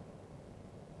all time.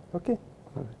 Okay.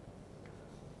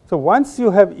 So once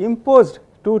you have imposed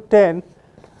 210,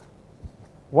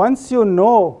 once you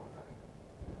know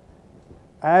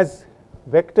as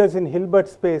vectors in Hilbert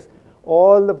space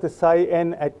all of the psi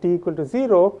n at t equal to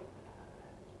 0,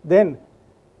 then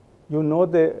you know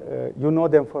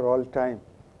them for all time.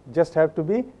 Just have to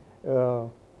be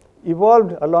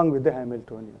evolved along with the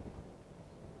Hamiltonian.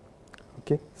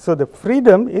 Okay, so the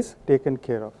freedom is taken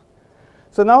care of.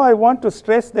 So now I want to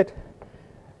stress that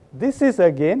this is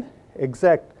again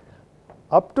exact.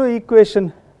 Up to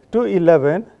equation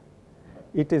 211,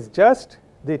 it is just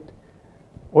the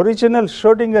original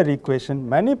Schrodinger equation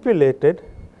manipulated,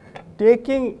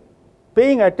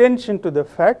 paying attention to the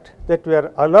fact that we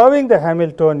are allowing the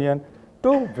Hamiltonian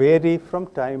to vary from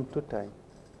time to time.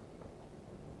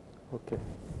 Okay.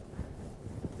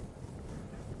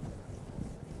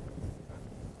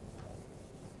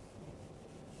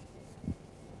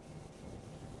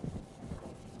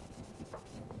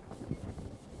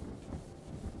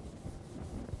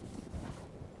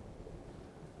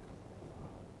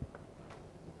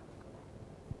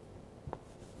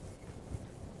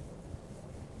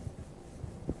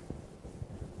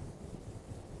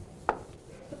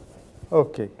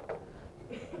 Okay.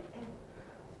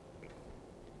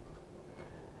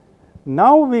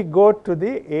 Now we go to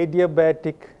the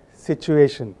adiabatic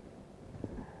situation.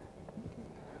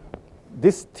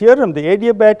 This theorem, the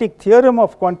adiabatic theorem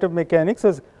of quantum mechanics,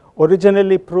 was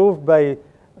originally proved by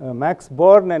Max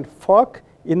Born and Fock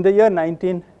in the year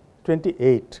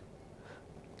 1928.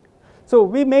 So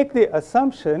we make the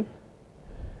assumption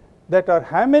that our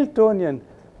Hamiltonian,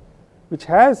 which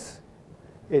has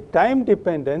a time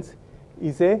dependence,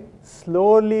 is a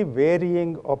slowly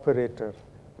varying operator.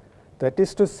 That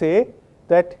is to say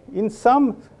that in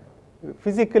some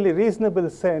physically reasonable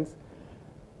sense,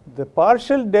 the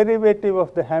partial derivative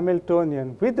of the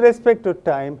Hamiltonian with respect to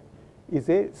time is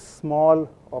a small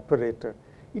operator.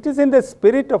 It is in the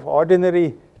spirit of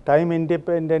ordinary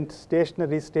time-independent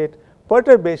stationary state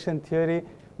perturbation theory,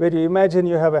 where you imagine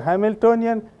you have a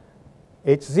Hamiltonian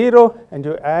h0 and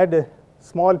you add a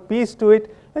small piece to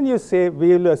it, and you say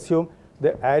we will assume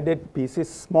the added piece is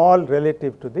small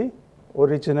relative to the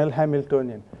original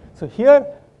Hamiltonian. So here,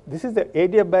 this is the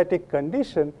adiabatic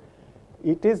condition.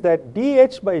 It is that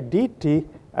dH by dt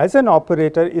as an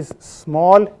operator is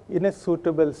small in a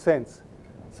suitable sense.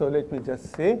 So let me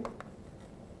just say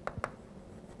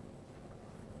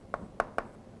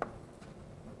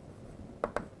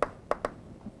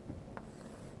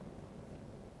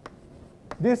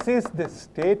this is the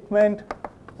statement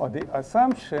or the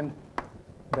assumption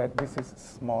that this is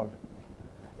small.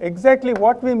 Exactly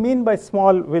what we mean by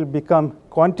small will become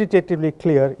quantitatively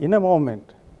clear in a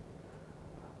moment.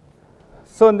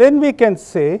 So then we can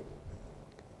say,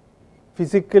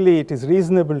 physically it is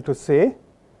reasonable to say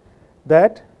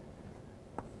that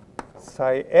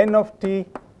psi n of t,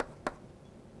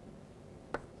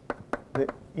 the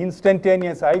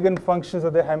instantaneous eigenfunctions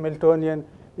of the Hamiltonian,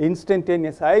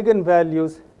 instantaneous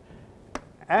eigenvalues,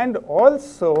 and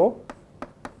also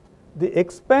the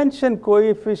expansion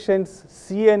coefficients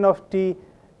Cn of t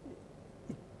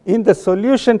in the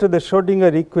solution to the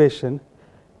Schrodinger equation,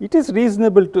 it is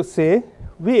reasonable to say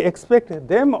we expect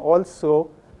them also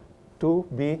to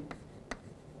be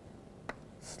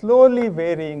slowly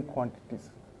varying quantities.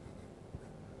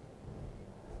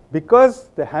 Because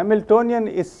the Hamiltonian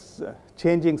is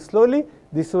changing slowly,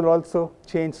 this will also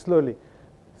change slowly.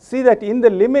 See that in the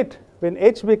limit, when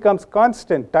h becomes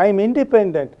constant, time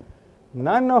independent,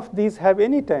 none of these have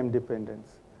any time dependence.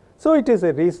 So it is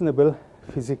a reasonable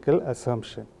physical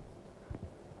assumption.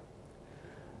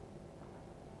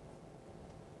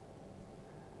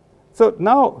 So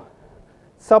now,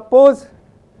 suppose,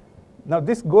 now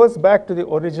this goes back to the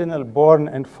original Born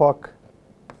and Fock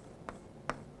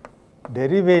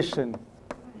derivation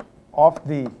of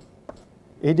the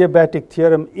adiabatic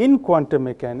theorem in quantum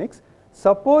mechanics.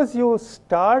 Suppose you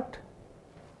start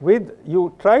with,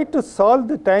 you try to solve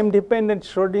the time-dependent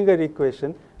Schrodinger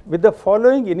equation with the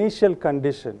following initial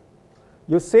condition.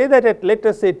 You say that at, let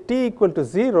us say, t equal to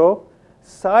 0,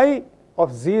 psi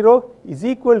of 0 is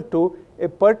equal to a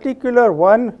particular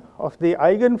one of the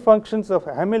eigenfunctions of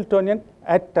Hamiltonian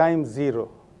at time 0.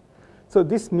 So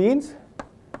this means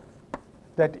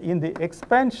that in the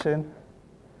expansion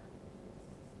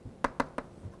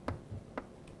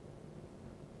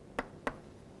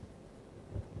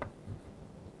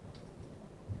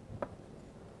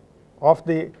of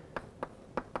the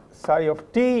psi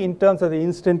of t in terms of the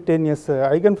instantaneous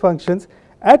eigenfunctions,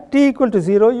 at t equal to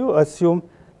 0, you assume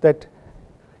that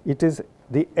it is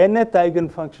the nth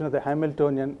eigenfunction of the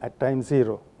Hamiltonian at time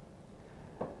 0.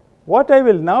 What I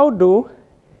will now do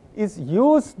is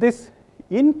use this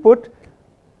input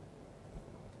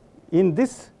in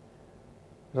this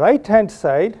right-hand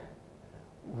side,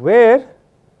 where,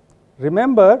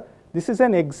 remember, this is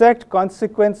an exact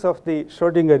consequence of the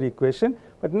Schrodinger equation,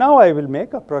 but now I will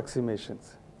make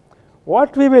approximations.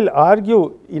 What we will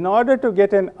argue, in order to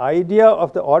get an idea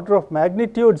of the order of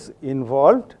magnitudes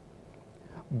involved,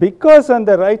 because on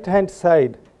the right-hand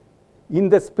side, in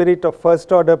the spirit of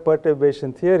first-order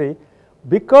perturbation theory,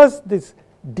 because this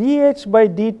dH by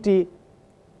dt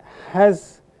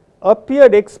has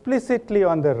appeared explicitly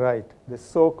on the right, the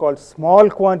so-called small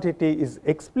quantity is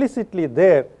explicitly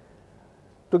there,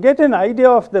 to get an idea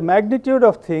of the magnitude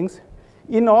of things,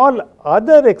 in all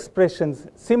other expressions,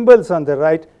 symbols on the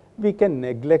right, we can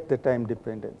neglect the time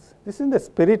dependence. This is in the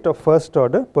spirit of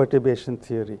first-order perturbation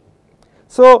theory.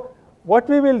 So what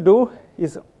we will do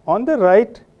is, on the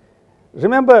right,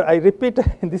 remember, I repeat,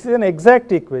 this is an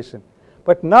exact equation.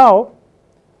 But now,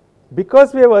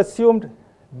 because we have assumed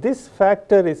this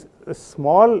factor is a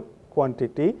small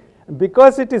quantity,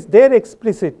 because it is there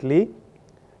explicitly,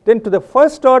 then to the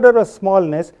first order of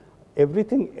smallness,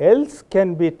 everything else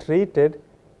can be treated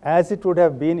as it would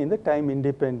have been in the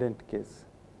time-independent case.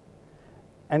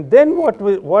 And then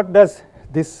what does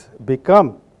this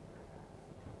become?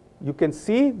 you can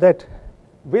see that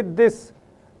with this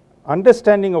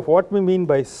understanding of what we mean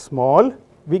by small,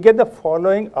 we get the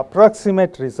following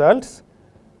approximate results.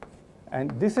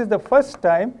 And this is the first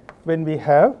time when we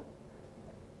have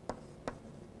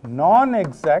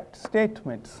non-exact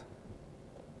statements.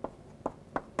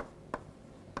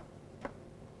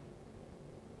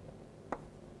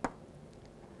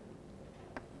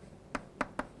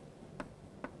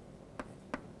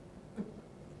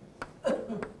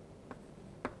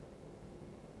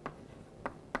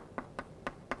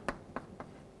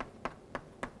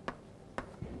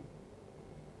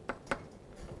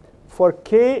 For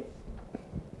k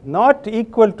not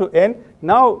equal to n,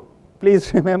 now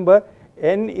please remember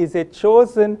n is a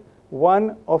chosen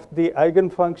one of the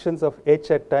eigenfunctions of h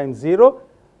at time 0.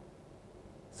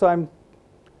 So I'm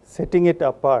setting it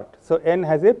apart. So n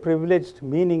has a privileged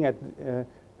meaning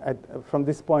from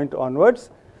this point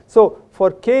onwards. So for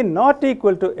k not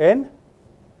equal to n,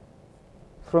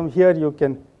 from here you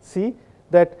can see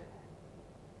that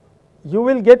you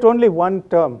will get only one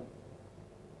term,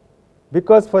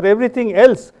 because for everything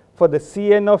else, for the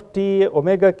Cn of t,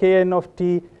 omega kn of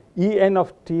t, En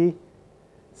of t,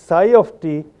 psi of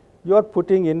t, you are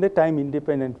putting in the time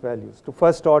independent values to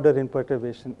first order in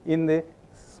perturbation in the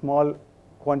small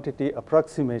quantity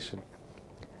approximation.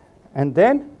 And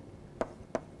then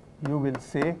you will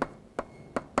say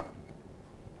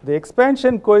the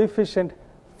expansion coefficient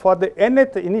for the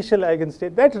nth initial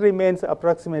eigenstate, that remains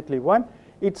approximately 1.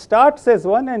 It starts as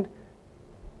 1 and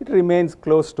it remains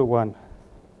close to 1.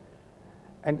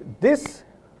 And this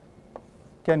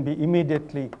can be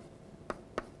immediately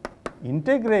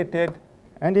integrated,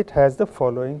 and it has the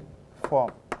following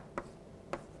form.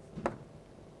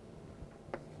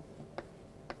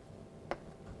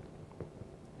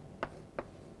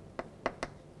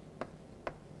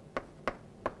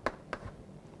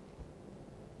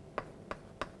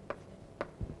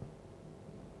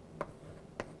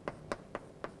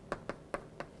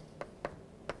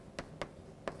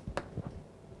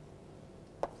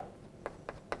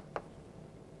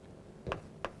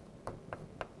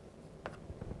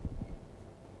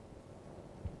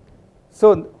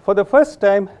 So for the first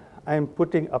time, I am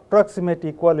putting approximate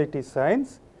equality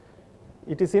signs.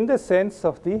 It is in the sense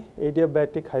of the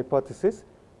adiabatic hypothesis,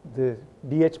 the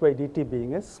dH by dt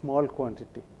being a small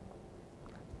quantity.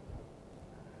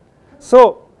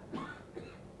 So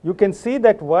you can see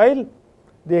that while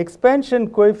the expansion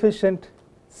coefficient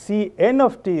Cn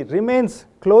of t remains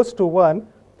close to 1,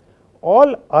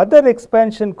 all other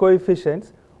expansion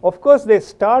coefficients, of course, they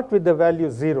start with the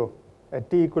value 0 at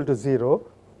t equal to 0.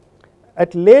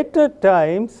 At later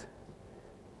times,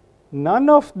 none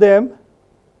of them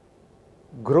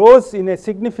grows in a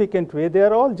significant way. They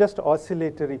are all just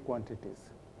oscillatory quantities.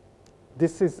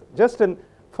 This is just a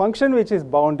function which is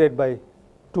bounded by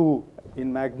 2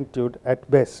 in magnitude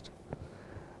at best.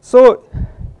 So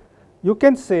you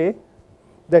can say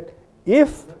that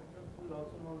if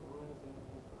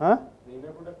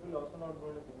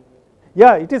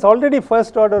yeah, it is already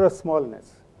first order of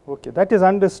smallness. Okay, that is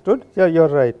understood. Yeah, you're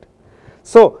right.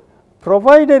 So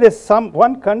provided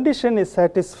one condition is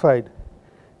satisfied,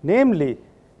 namely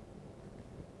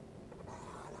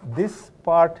this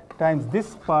part times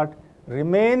this part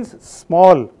remains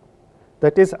small,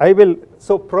 that is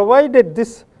so provided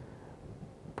this,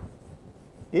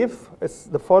 if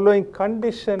the following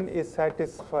condition is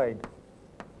satisfied,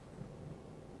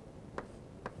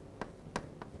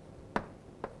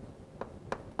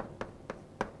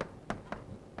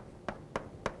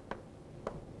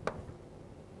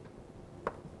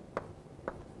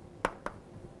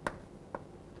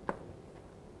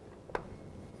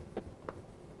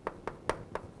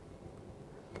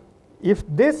 if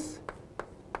this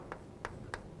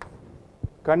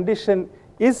condition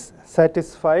is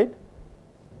satisfied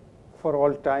for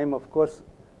all time, of course,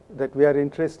 that we are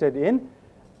interested in,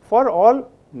 for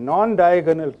all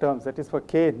non-diagonal terms, that is for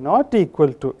k not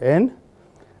equal to n,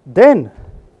 then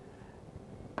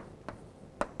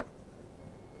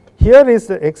here is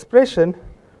the expression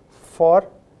for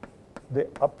the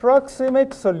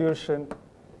approximate solution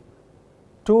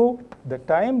to the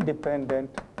time-dependent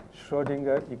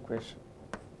Schrödinger equation.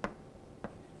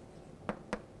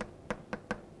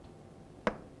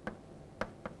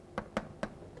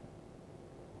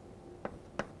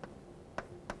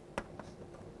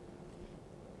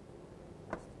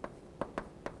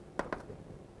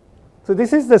 So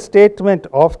this is the statement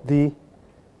of the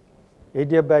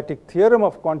adiabatic theorem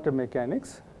of quantum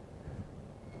mechanics,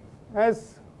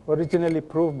 as originally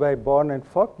proved by Born and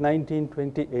Fock,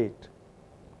 1928.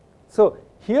 So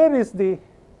here is the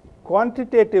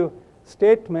quantitative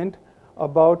statement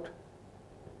about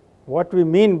what we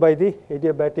mean by the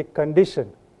adiabatic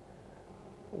condition.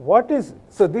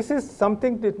 So this is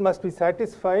something that must be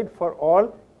satisfied for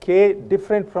all k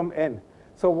different from n.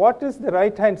 So what is the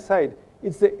right hand side?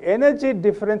 It's the energy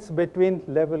difference between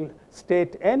level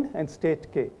state n and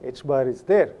state k. H bar is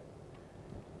there.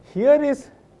 Here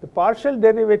is the partial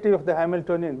derivative of the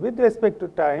Hamiltonian with respect to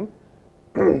time.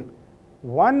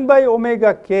 1 by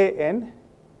omega kn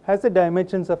has the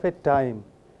dimensions of a time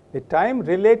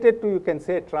related to, you can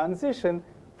say, a transition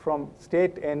from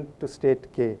state n to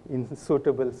state k in a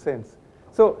suitable sense.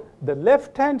 So the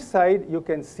left hand side, you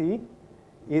can see,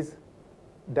 is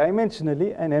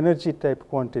dimensionally an energy type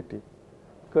quantity,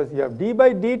 because you have d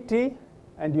by dt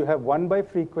and you have 1 by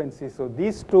frequency. So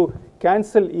these two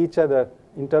cancel each other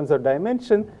in terms of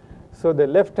dimension. So the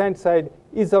left hand side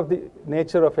is of the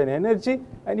nature of an energy,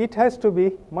 and it has to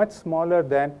be much smaller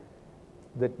than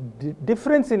the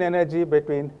difference in energy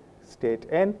between state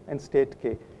n and state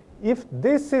k. If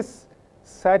this is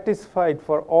satisfied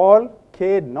for all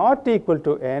k not equal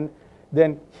to n,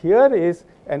 then here is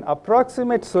an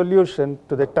approximate solution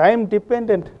to the time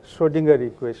dependent Schrodinger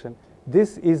equation.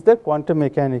 This is the quantum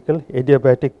mechanical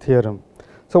adiabatic theorem.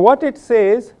 So what it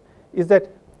says is that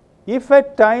if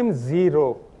at time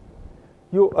 0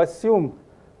 you assume,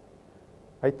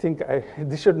 I think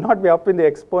this should not be up in the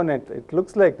exponent. It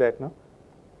looks like that, no?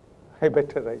 I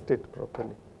better write it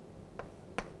properly.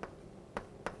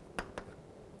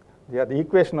 Yeah, the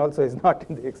equation also is not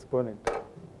in the exponent.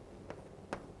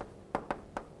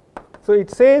 So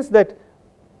it says that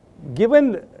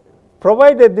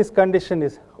provided this condition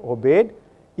is obeyed,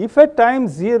 if at time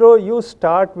 0 you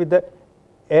start with the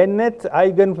nth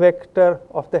eigenvector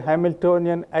of the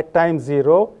Hamiltonian at time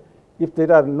 0, if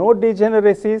there are no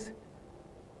degeneracies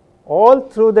all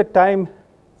through the time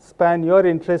span you are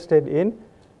interested in,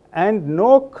 and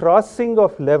no crossing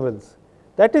of levels.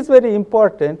 That is very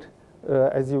important,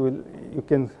 as you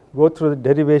can go through the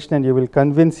derivation and you will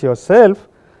convince yourself.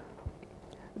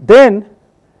 Then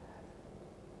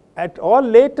at all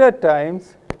later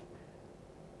times,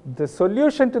 the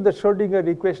solution to the Schrodinger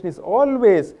equation is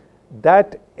always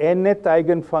that nth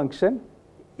eigenfunction,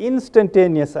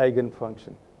 instantaneous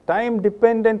eigenfunction, time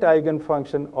dependent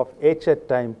eigenfunction of h at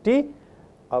time t,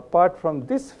 apart from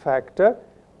this factor,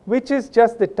 which is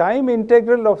just the time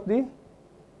integral of the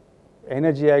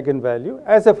energy eigenvalue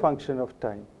as a function of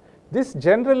time. This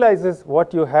generalizes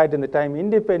what you had in the time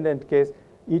independent case,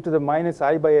 e to the minus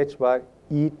I by h bar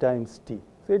e times t.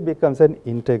 So it becomes an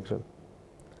integral.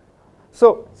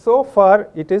 So far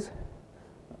it is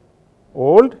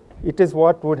old. It is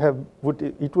what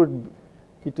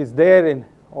it is there in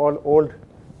all old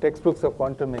textbooks of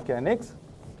quantum mechanics,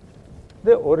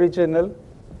 the original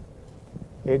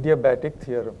adiabatic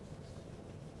theorem.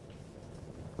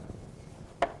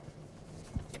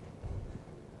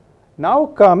 Now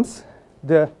comes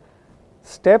the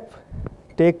step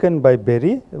taken by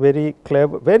Berry, very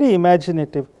clever, very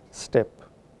imaginative step.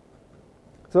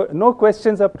 So no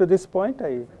questions up to this point.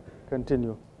 I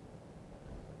continue.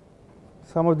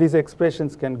 Some of these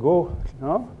expressions can go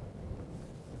now.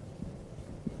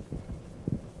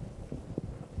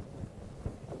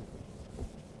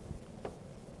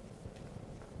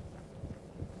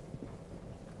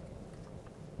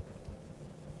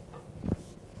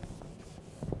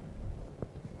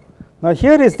 Now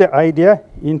here is the idea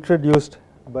introduced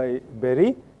by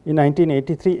Berry in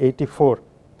 1983-84.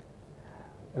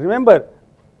 Remember,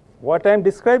 what I am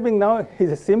describing now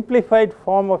is a simplified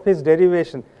form of his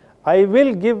derivation. I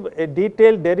will give a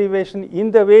detailed derivation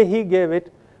in the way he gave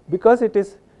it because it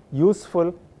is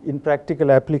useful in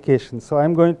practical applications. So I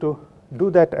am going to do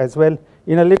that as well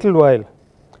in a little while.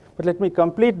 But let me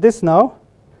complete this now.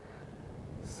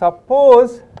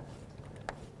 Suppose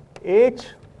H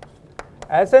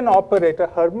as an operator,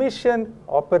 Hermitian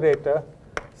operator,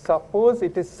 suppose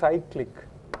it is cyclic.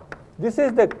 This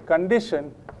is the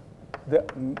condition, the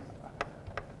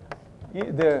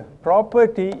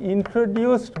property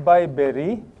introduced by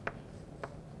Berry.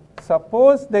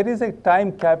 Suppose there is a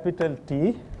time capital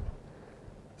T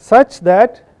such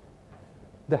that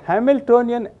the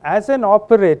Hamiltonian as an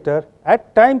operator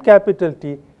at time capital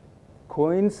T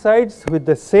coincides with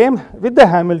the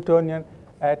Hamiltonian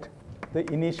at the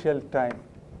initial time.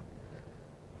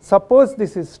 Suppose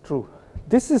this is true.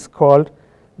 This is called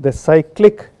the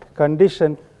cyclic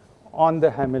condition on the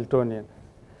Hamiltonian.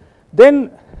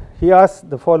 Then he asks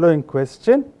the following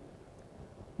question: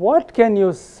 what can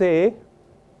you say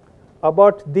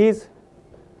about these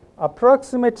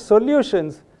approximate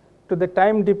solutions to the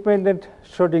time dependent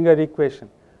Schrodinger equation?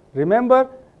 Remember,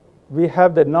 we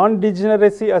have the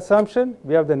non-degeneracy assumption,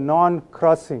 we have the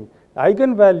non-crossing.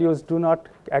 Eigenvalues do not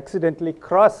accidentally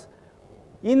cross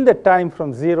in the time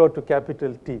from 0 to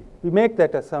capital T. We make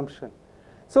that assumption.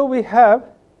 So we have,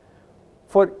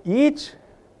 for each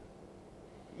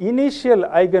initial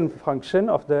eigenfunction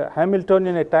of the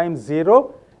Hamiltonian at time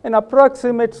 0, an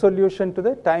approximate solution to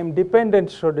the time-dependent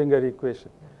Schrödinger equation.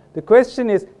 The question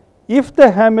is, if the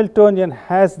Hamiltonian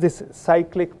has this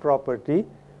cyclic property,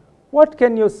 what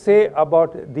can you say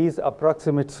about these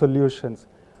approximate solutions?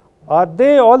 Are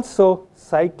they also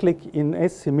cyclic in a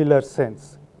similar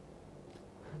sense?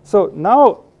 So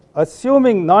now,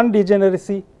 assuming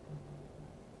non-degeneracy,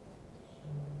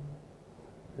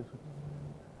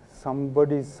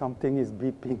 something is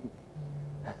beeping.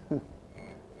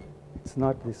 It's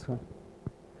not this one.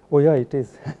 Oh yeah, it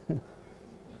is.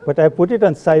 But I put it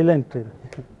on silent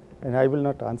and I will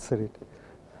not answer it.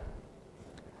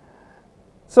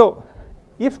 So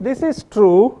if this is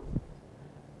true,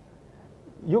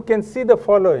 you can see the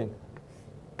following.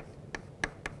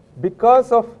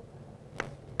 Because of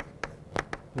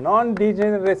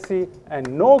non-degeneracy and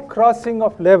no crossing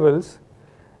of levels,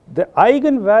 the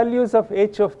eigenvalues of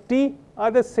h of t are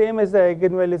the same as the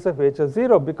eigenvalues of h of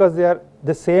 0 because they are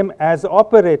the same as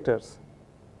operators.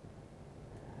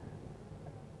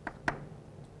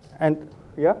 And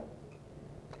yeah,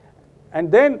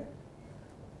 and then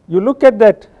you look at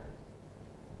that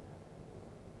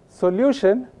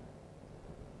solution,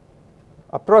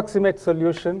 approximate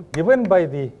solution given by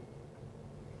the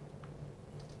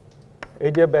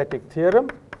adiabatic theorem.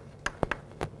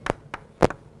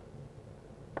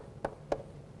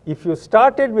 If you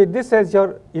started with this as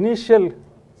your initial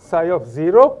psi of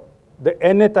 0, the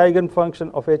nth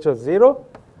eigenfunction of h of 0,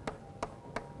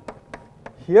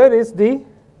 here is the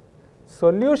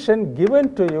solution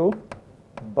given to you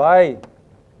by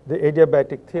the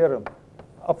adiabatic theorem.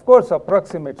 Of course,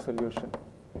 approximate solution.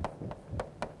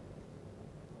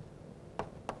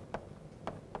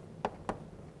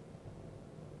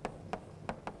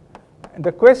 And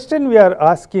the question we are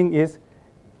asking is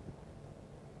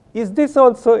this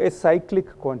also a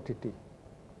cyclic quantity?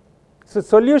 So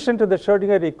solution to the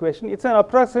Schrödinger equation, it's an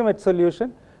approximate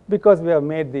solution because we have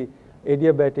made the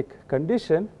adiabatic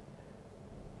condition.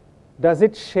 Does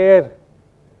it share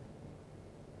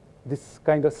this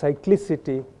kind of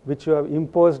cyclicity which you have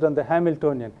imposed on the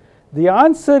Hamiltonian? The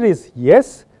answer is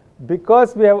yes,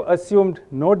 because we have assumed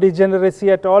no degeneracy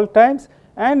at all times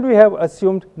and we have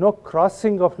assumed no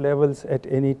crossing of levels at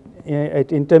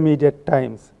intermediate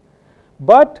times.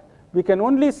 But we can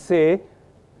only say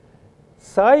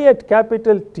psi at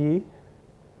capital T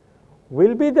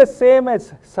will be the same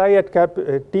as psi at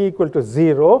t equal to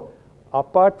 0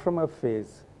 apart from a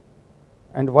phase.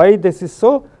 And why this is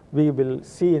so, we will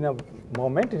see in a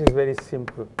moment. It is very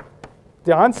simple.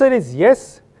 The answer is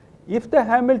yes. If the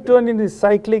Hamiltonian is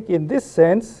cyclic in this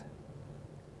sense,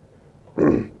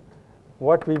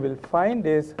 what we will find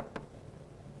is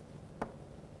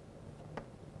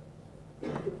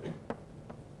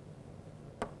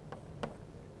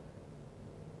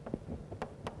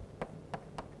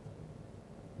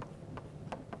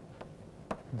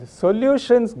the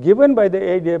solutions given by the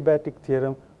adiabatic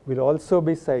theorem will also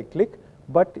be cyclic,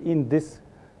 but in this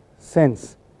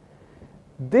sense.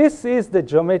 This is the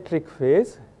geometric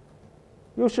phase.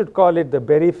 You should call it the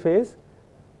Berry phase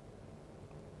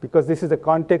because this is the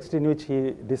context in which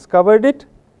he discovered it.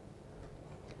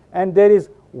 And there is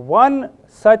one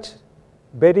such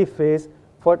Berry phase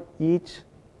for each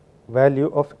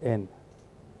value of n.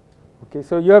 Okay,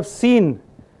 so you have seen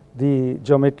the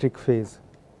geometric phase.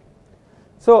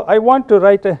 So I want to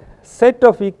write a set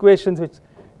of equations which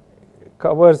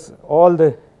covers all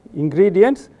the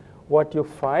ingredients, what you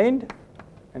find,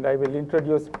 and I will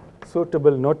introduce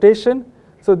suitable notation.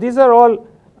 So these are all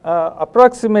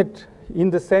approximate in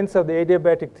the sense of the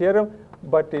adiabatic theorem,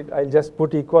 but I'll just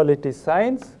put equality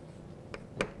signs.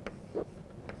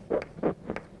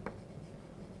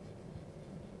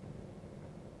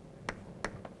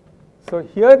 So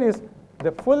here is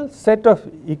the full set of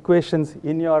equations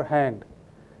in your hand.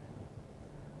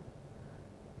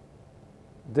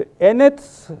 The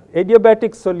nth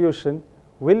adiabatic solution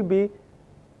will be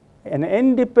an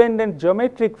n-dependent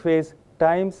geometric phase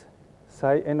times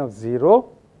psi n of 0.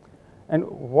 And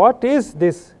what is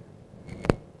this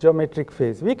geometric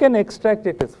phase? We can extract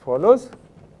it as follows.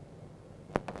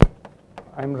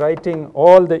 I'm writing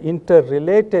all the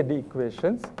interrelated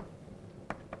equations.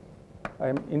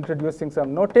 I'm introducing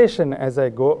some notation as I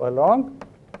go along.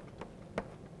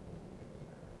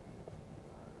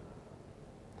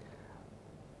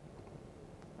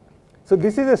 So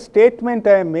this is a statement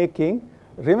I am making.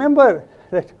 Remember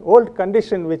that old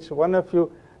condition which one of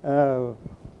you,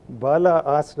 Bala,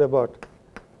 asked about.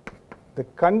 The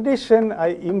condition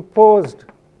I imposed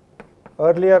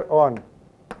earlier on,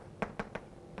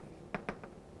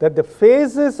 that the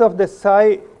phases of the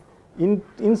psi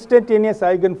instantaneous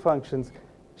eigenfunctions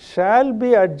shall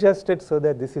be adjusted so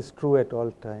that this is true at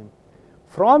all time.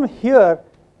 From here,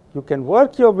 you can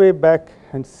work your way back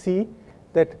and see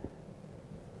that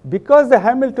because the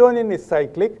Hamiltonian is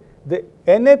cyclic, the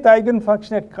nth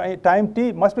eigenfunction at time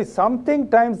t must be something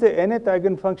times the nth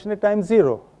eigenfunction at time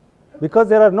 0, because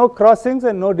there are no crossings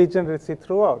and no degeneracy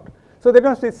throughout. So there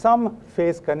must be some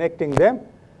phase connecting them.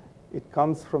 It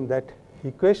comes from that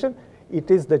equation. It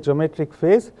is the geometric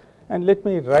phase. And let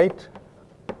me write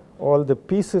all the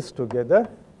pieces together.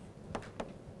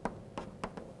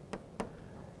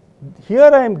 Here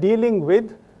I am dealing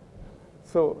with,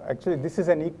 so actually this is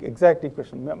an exact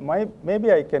equation.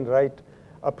 Maybe I can write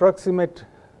approximate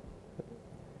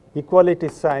equality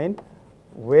sign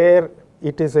where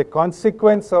it is a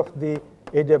consequence of the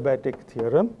adiabatic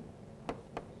theorem.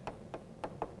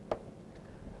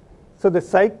 So the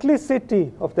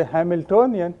cyclicity of the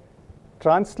Hamiltonian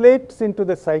translates into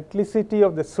the cyclicity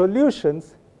of the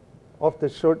solutions of the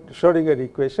Schrödinger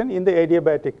equation in the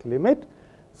adiabatic limit.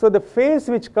 So the phase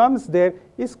which comes there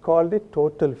is called a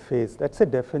total phase. That's a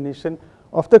definition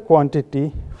of the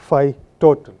quantity phi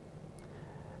total.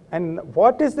 And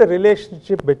what is the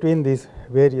relationship between these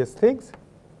various things?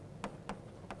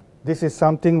 This is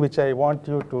something which I want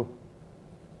you to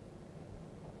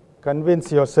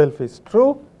convince yourself is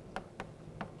true.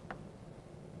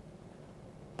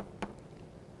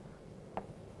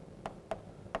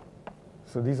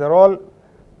 So these are all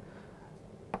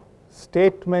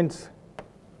statements,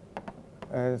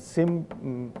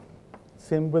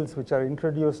 symbols which are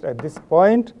introduced at this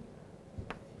point.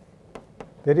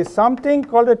 There is something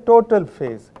called a total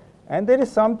phase, and there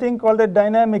is something called a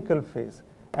dynamical phase,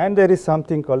 and there is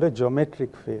something called a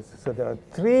geometric phase. So there are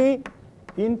three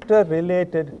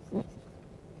interrelated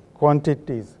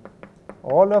quantities,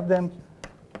 all of them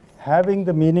having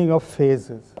the meaning of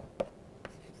phases.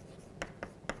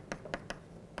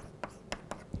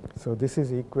 So this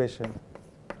is equation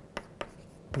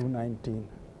 219.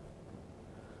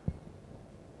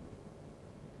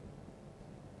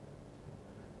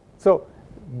 So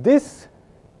this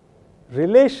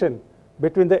relation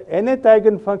between the nth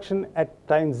eigenfunction at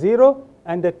time 0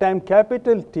 and the time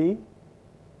capital T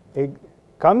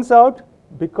comes out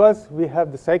because we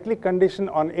have the cyclic condition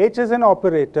on H as an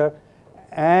operator,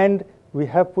 and we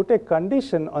have put a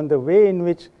condition on the way in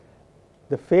which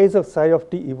the phase of psi of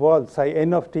t evolves, psi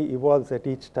n of t evolves at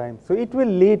each time. So it will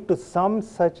lead to some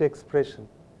such expression.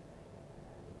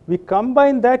 We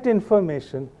combine that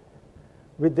information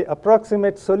with the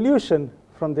approximate solution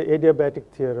from the adiabatic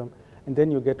theorem, and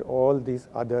then you get all these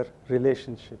other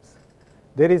relationships.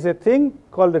 There is a thing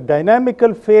called a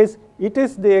dynamical phase. It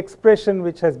is the expression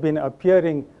which has been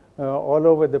appearing all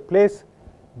over the place.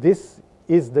 This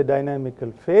is the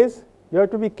dynamical phase. You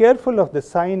have to be careful of the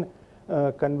sign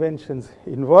conventions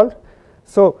involved.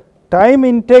 So time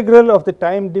integral of the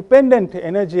time dependent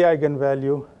energy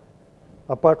eigenvalue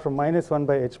apart from -1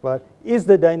 by h bar is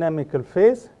the dynamical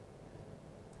phase.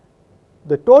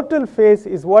 The total phase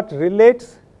is what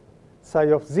relates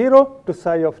psi of 0 to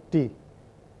psi of t.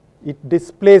 It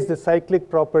displays the cyclic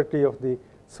property of the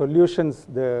solutions,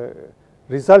 the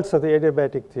results of the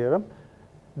adiabatic theorem.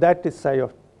 That is psi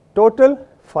of total,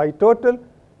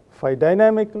 phi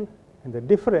dynamical, and the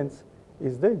difference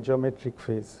is the geometric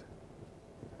phase.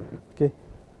 Okay.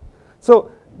 So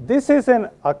this is an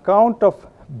account of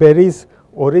Berry's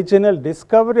original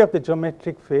discovery of the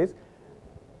geometric phase,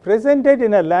 presented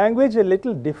in a language a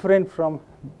little different from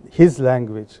his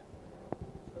language.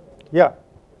 Yeah.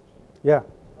 Yeah.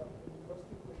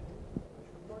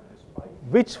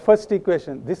 Which first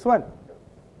equation? This one?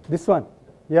 This one?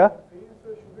 Yeah?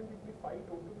 Shouldn't it be phi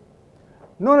total?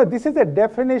 No, this is a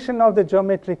definition of the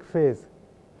geometric phase.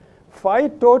 Phi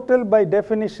total by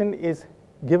definition is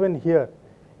given here.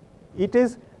 It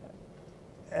is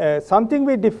something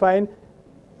we define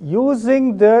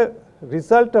using the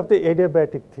result of the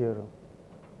adiabatic theorem.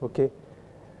 Okay.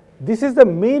 This is the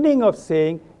meaning of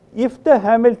saying if the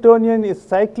Hamiltonian is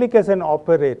cyclic as an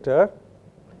operator,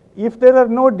 if there are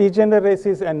no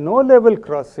degeneracies and no level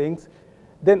crossings,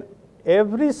 then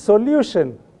every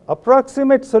solution,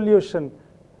 approximate solution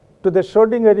to the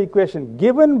Schrödinger equation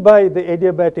given by the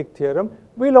adiabatic theorem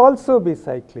will also be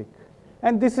cyclic.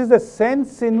 And this is the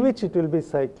sense in which it will be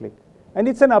cyclic. And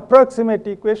it's an approximate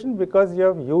equation because you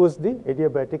have used the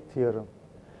adiabatic theorem.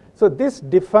 So this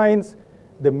defines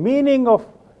the meaning of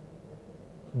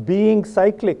being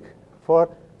cyclic for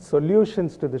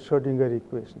solutions to the Schrödinger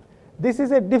equation. This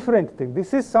is a different thing.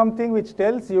 This is something which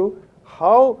tells you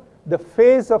how the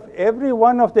phase of every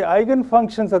one of the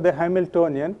eigenfunctions of the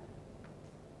Hamiltonian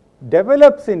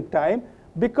develops in time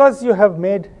because you have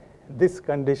made this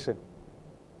condition.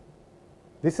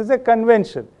 This is a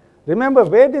convention. Remember,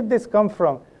 where did this come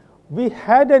from? We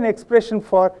had an expression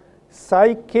for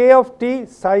psi k of t,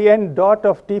 psi n dot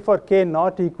of t for k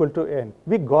not equal to n.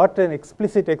 We got an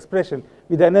explicit expression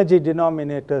with energy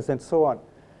denominators and so on.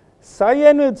 Psi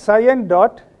n with psi n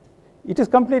dot, it is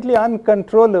completely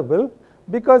uncontrollable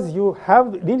because you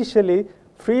have initially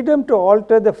freedom to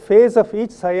alter the phase of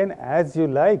each psi n as you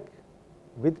like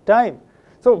with time.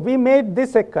 So we made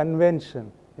this a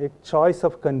convention, a choice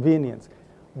of convenience.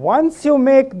 Once you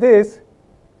make this,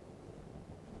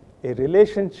 a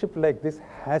relationship like this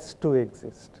has to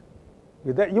exist.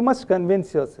 With that, you must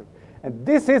convince yourself. And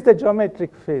this is the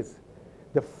geometric phase.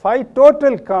 The phi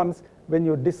total comes when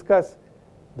you discuss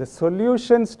the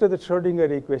solutions to the Schrodinger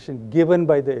equation given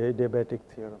by the adiabatic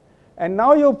theorem. And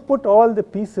now you put all the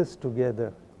pieces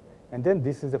together. And then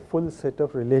this is a full set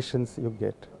of relations you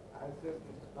get. I said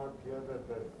it's not clear that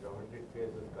the geometric phase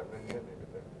is convention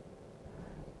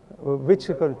independent. Which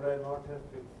Would I not have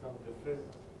fixed some different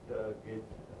gauge?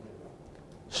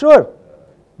 Sure.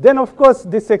 Then, of course,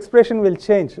 this expression will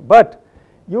change. But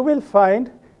you will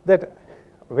find that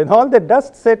when all the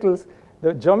dust settles,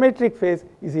 the geometric phase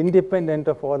is independent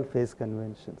of all phase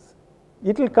conventions.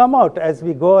 It will come out as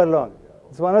we go along.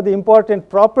 It's one of the important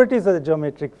properties of the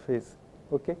geometric phase.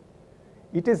 Okay?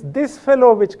 It is this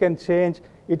fellow which can change.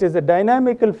 It is a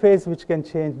dynamical phase which can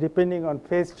change depending on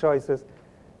phase choices.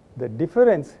 The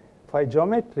difference, phi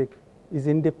geometric, is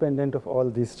independent of all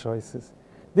these choices.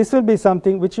 This will be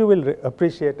something which you will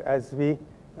appreciate as we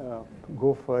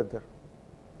go further.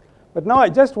 But now I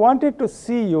just wanted to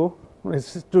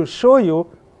to show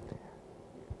you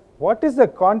what is the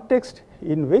context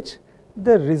in which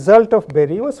the result of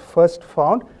Berry was first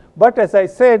found. But as I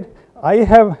said, I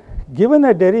have given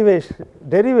a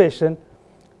derivation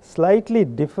slightly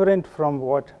different from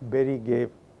what Berry gave.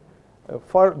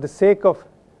 For the sake of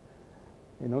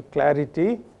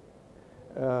clarity,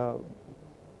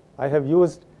 I have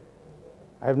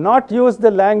not used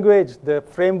the language, the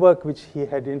framework which he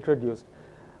had introduced.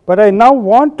 But I now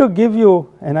want to give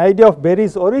you an idea of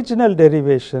Berry's original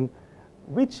derivation,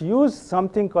 which used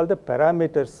something called the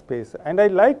parameter space. And I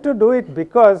like to do it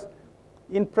because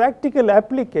in practical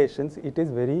applications, it is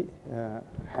very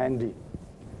handy.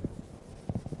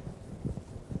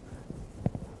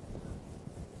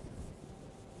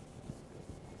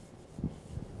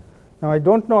 Now, I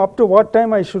don't know up to what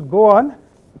time I should go on.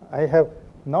 I have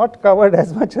not covered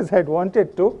as much as I had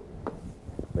wanted to,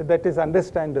 but that is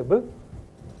understandable.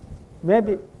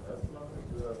 Maybe. As long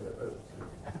as you have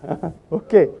energy.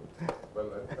 Okay. Well,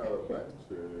 I think our lunch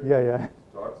Yeah.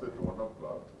 starts at 1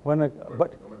 o'clock.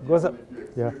 But I mean, goes even up. if you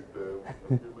exceed Yeah. a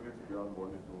few minutes beyond what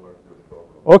is too much your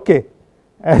problem. Okay.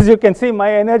 As you can see,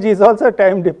 my energy is also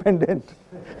time dependent,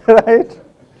 right?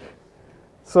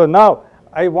 So now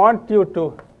I want you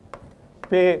to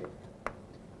pay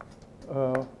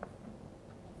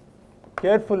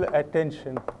careful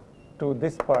attention to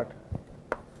this part.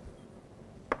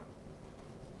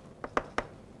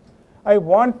 I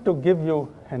want to give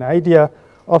you an idea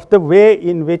of the way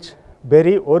in which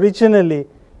Berry originally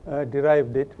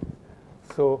derived it.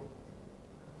 So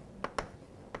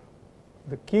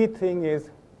the key thing is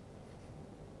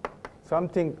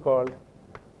something called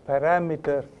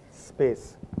parameter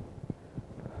space.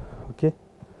 Okay.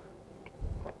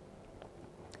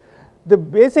 The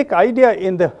basic idea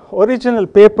in the original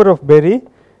paper of Berry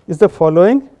is the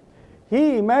following.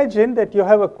 He imagined that you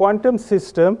have a quantum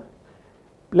system,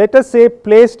 let us say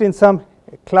placed in some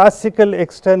classical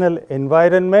external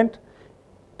environment.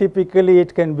 Typically,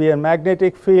 it can be a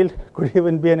magnetic field, could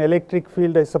even be an electric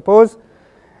field, I suppose.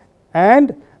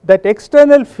 And that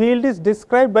external field is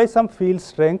described by some field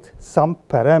strength, some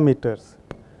parameters.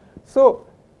 So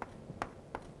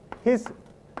his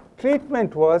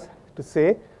treatment was to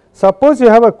say, suppose you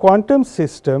have a quantum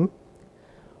system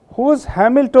whose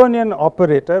Hamiltonian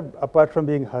operator, apart from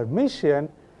being Hermitian,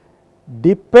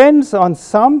 depends on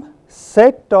some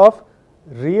set of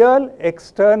real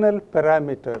external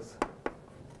parameters.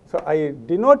 So I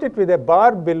denote it with a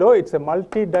bar below. It's a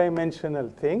multi-dimensional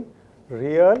thing,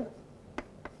 real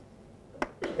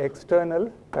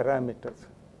external parameters.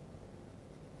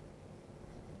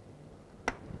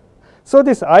 So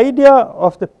this idea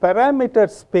of the parameter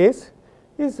space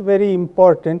is very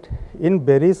important in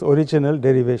Berry's original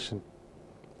derivation.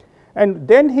 And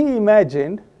then he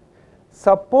imagined,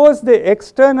 suppose the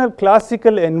external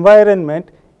classical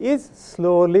environment is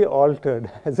slowly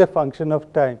altered as a function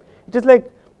of time. It is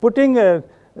like putting a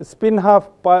spin half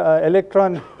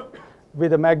electron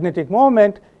with a magnetic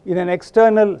moment in an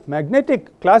external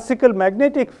classical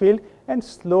magnetic field and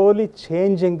slowly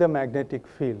changing the magnetic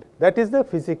field. That is the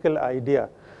physical idea.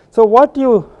 So what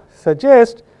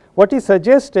he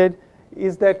suggested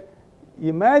is that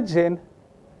imagine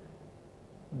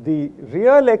the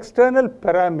real external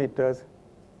parameters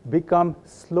become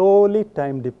slowly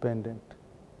time dependent.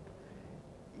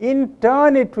 In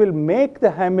turn, it will make the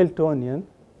Hamiltonian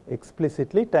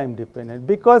explicitly time dependent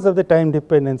because of the time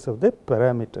dependence of the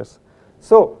parameters.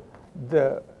 So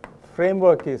the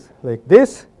framework is like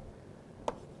this.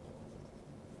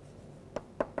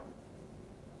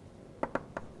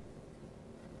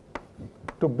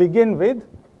 To begin with,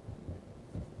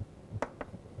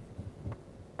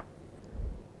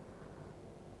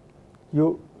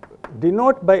 you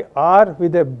denote by R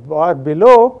with a bar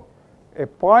below a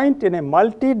point in a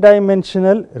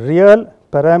multi-dimensional real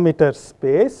parameter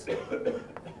space.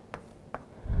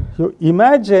 You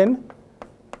imagine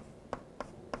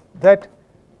that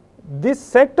this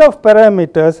set of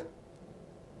parameters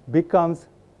becomes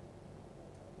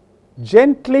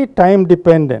gently time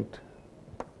dependent.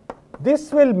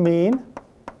 This will mean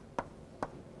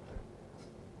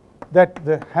that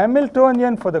the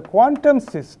Hamiltonian for the quantum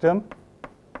system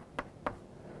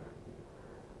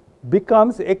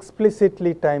becomes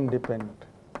explicitly time dependent.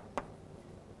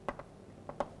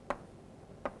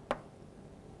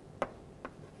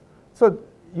 So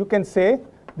you can say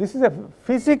this is a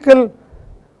physical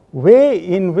way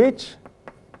in which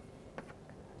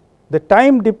the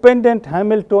time dependent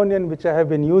Hamiltonian, which I have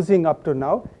been using up to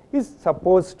now, is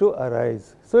supposed to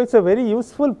arise. So it's a very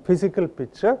useful physical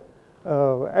picture,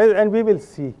 and we will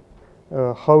see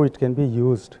how it can be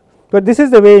used. But this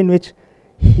is the way in which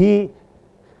he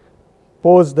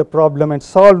posed the problem and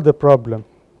solved the problem.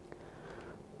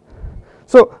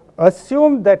 So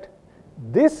assume that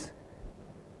this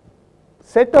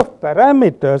set of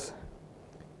parameters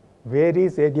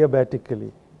varies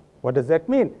adiabatically. What does that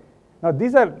mean? Now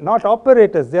these are not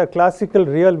operators, they are classical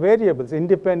real variables,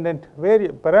 independent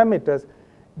parameters.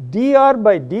 dr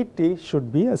by dt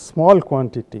should be a small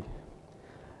quantity.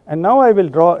 And now I will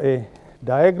draw a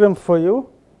diagram for you,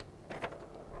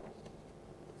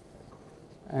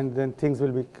 and then things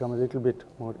will become a little bit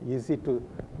more easy to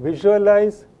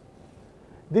visualize.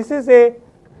 This is a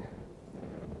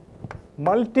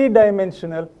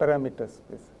multi-dimensional parameter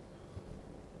space.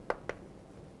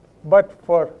 But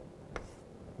for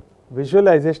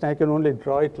visualization, I can only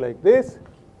draw it like this.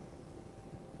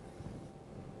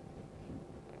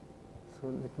 So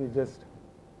let me just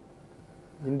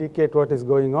indicate what is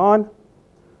going on.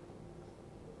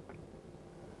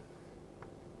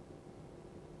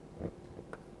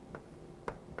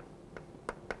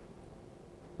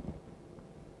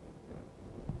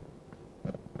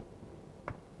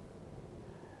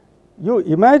 You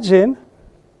imagine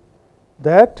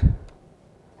that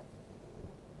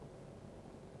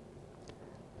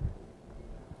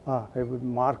I would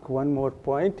mark one more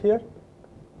point here.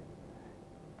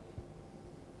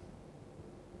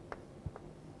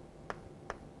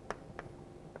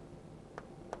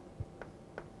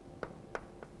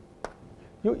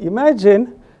 You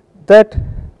imagine that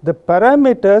the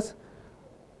parameters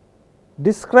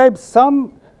describe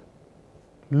some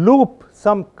loop,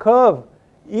 some curve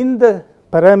in the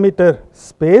parameter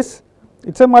space.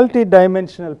 It's a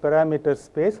multi-dimensional parameter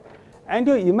space, and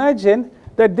you imagine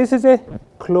that this is a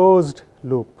closed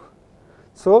loop.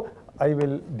 So I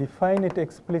will define it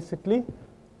explicitly.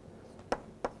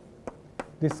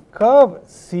 This curve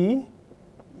C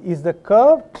is the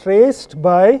curve traced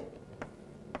by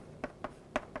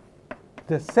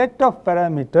the set of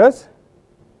parameters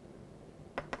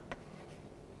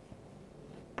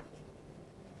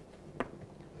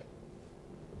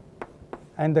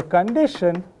and the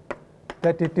condition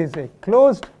that it is a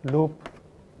closed loop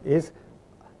is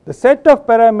the set of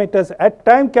parameters at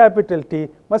time capital T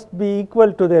must be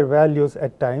equal to their values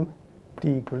at time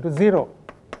t equal to 0.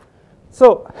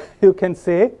 So you can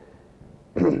say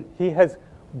he has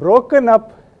broken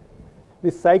up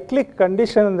the cyclic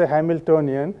condition in the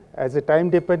Hamiltonian as a time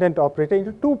dependent operator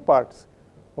into two parts.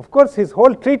 Of course, his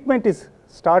whole treatment is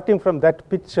starting from that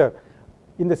picture.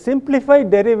 In the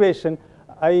simplified derivation,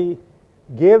 I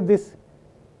gave this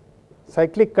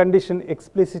cyclic condition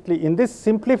explicitly in this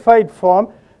simplified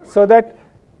form, so that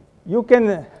you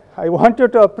can, I want you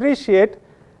to appreciate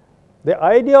the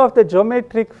idea of the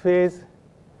geometric phase,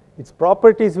 its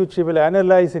properties, which we will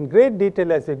analyze in great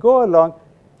detail as we go along,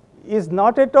 is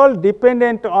not at all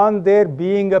dependent on there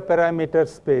being a parameter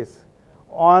space,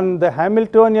 on the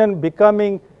Hamiltonian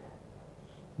becoming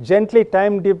gently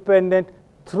time dependent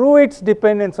through its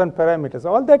dependence on parameters.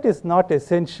 All that is not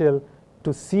essential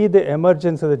to see the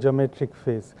emergence of the geometric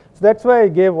phase. So that's why I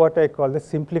gave what I call the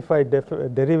simplified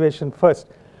derivation first.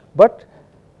 But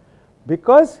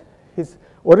because his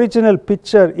original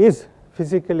picture is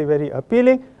physically very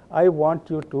appealing, I want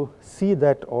you to see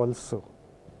that also.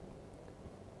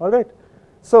 All right.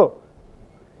 So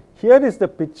here is the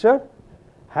picture.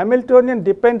 Hamiltonian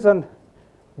depends on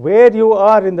where you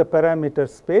are in the parameter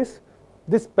space.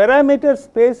 This parameter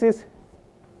space is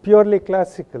purely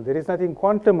classical. There is nothing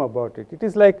quantum about it. It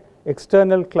is like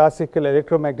external classical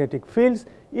electromagnetic fields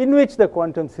in which the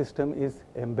quantum system is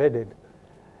embedded.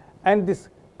 And this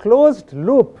closed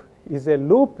loop is a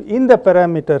loop in the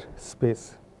parameter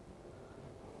space.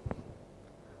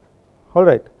 All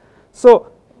right.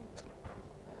 So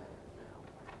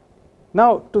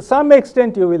now to some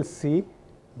extent you will see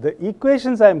the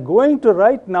equations I am going to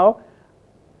write now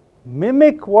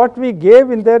mimic what we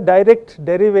gave in the direct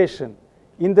derivation.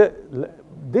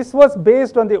 This was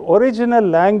based on the original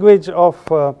language of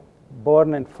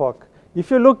Born and Fock.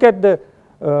 If you look at the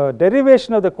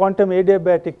derivation of the quantum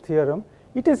adiabatic theorem,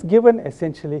 it is given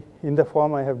essentially in the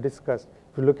form I have discussed.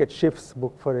 If you look at Schiff's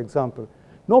book, for example,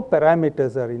 no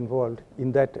parameters are involved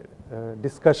in that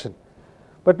discussion.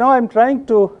 But now I am trying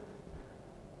to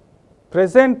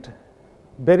present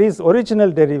Berry's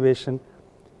original derivation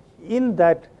in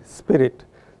that spirit.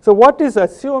 So what is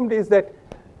assumed is that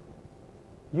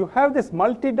you have this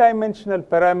multidimensional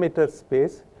parameter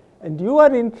space and you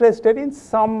are interested in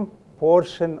some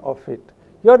portion of it.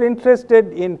 You are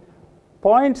interested in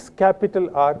points capital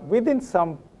R within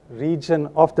some region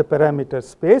of the parameter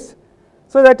space.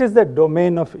 So that is the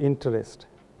domain of interest.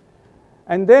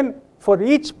 And then for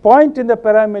each point in the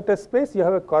parameter space, you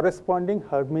have a corresponding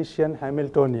Hermitian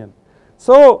Hamiltonian.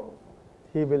 So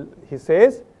he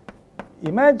says,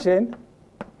 imagine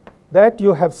that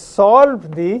you have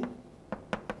solved the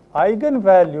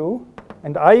eigenvalue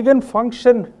and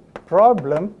eigenfunction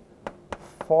problem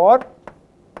for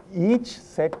each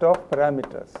set of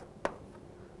parameters.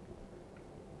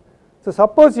 So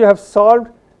suppose you have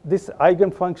solved this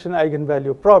eigenfunction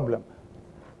eigenvalue problem.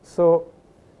 So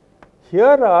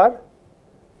here are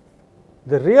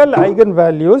the real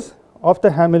eigenvalues of the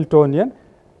Hamiltonian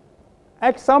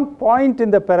at some point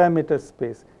in the parameter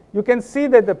space. You can see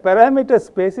that the parameter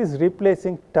space is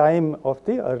replacing time of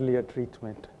the earlier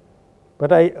treatment.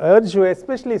 But I urge you,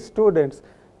 especially students,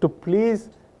 to please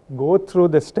go through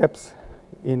the steps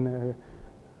in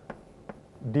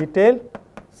detail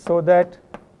so that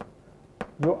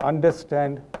you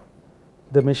understand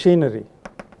the machinery.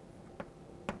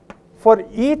 For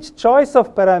each choice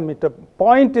of parameter,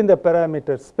 point in the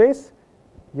parameter space,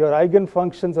 your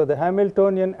eigenfunctions of the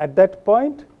Hamiltonian at that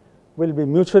point will be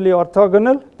mutually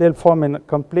orthogonal. They'll form a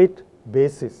complete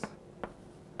basis.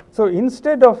 So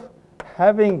instead of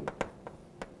having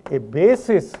a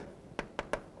basis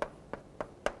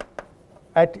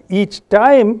at each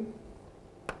time,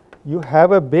 you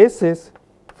have a basis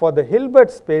for the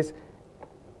Hilbert space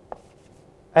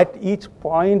at each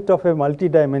point of a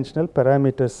multidimensional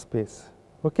parameter space.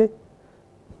 Okay?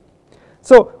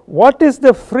 So what is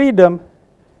the freedom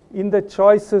in the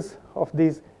choices of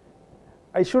these?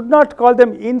 I should not call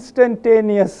them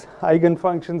instantaneous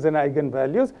eigenfunctions and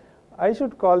eigenvalues. I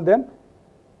should call them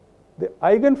the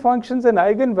eigenfunctions and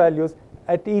eigenvalues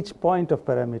at each point of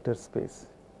parameter space.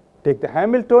 Take the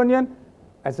Hamiltonian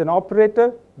as an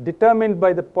operator determined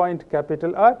by the point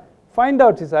capital R, find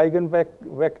out its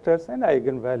eigenvectors and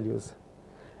eigenvalues.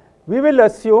 We will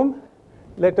assume,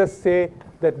 let us say,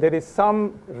 that there is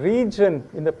some region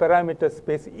in the parameter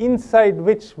space inside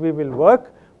which we will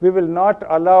work. We will not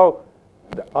allow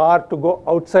the R to go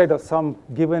outside of some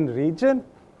given region.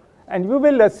 And we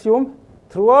will assume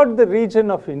throughout the region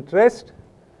of interest,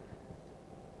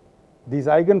 these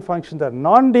eigenfunctions are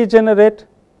non-degenerate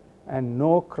and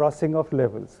no crossing of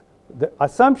levels. The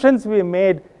assumptions we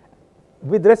made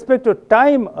with respect to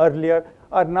time earlier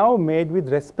are now made with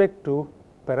respect to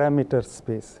parameter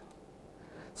space.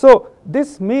 So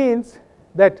this means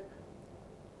that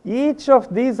each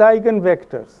of these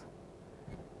eigenvectors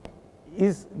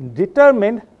is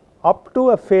determined up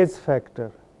to a phase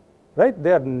factor, right?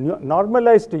 They are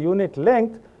normalized to unit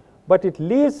length, but it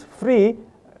leaves free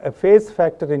a phase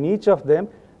factor in each of them.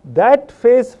 That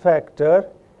phase factor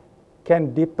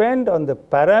can depend on the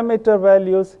parameter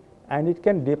values and it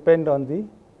can depend on the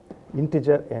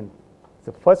integer n.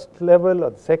 The first level or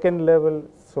the second level,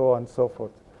 so on and so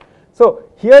forth. So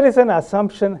here is an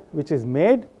assumption which is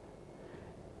made.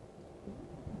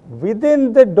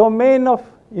 Within the domain of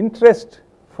interest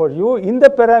for you in the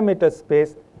parameter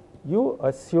space, you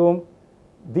assume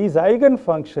these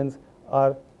eigenfunctions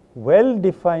are well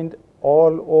defined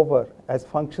all over as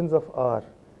functions of R.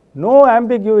 no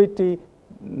ambiguity,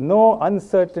 no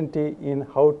uncertainty in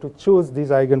how to choose these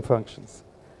eigenfunctions.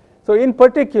 So in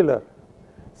particular,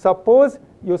 suppose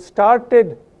you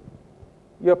started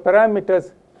your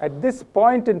parameters at this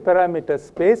point in parameter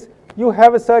space, you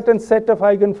have a certain set of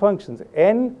eigenfunctions,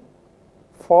 n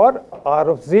for r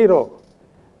of 0.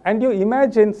 And you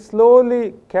imagine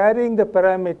slowly carrying the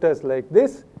parameters like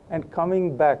this and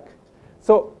coming back.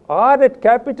 So r at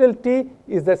capital T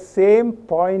is the same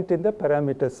point in the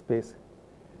parameter space.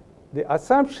 The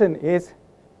assumption is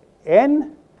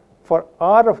n for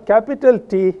r of capital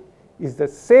T is the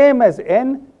same as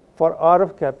n for r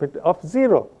of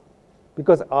 0,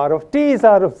 because r of t is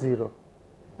r of 0.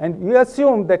 And we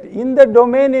assume that in the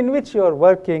domain in which you are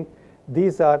working,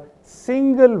 these are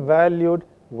single-valued,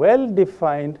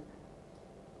 well-defined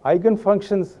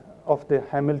eigenfunctions of the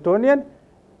Hamiltonian,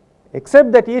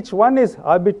 except that each one is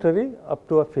arbitrary up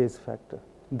to a phase factor.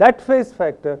 That phase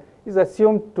factor is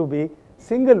assumed to be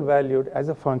single-valued as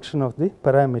a function of the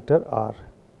parameter r.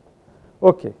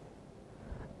 Okay.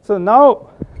 So now,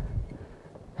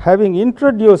 having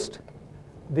introduced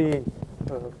the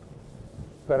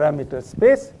parameter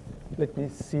space, let me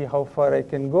see how far I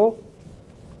can go.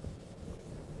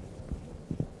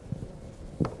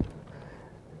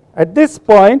 At this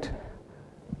point,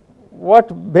 what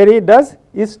Berry does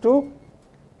is to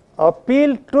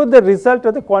appeal to the result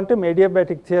of the quantum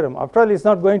adiabatic theorem. After all, he is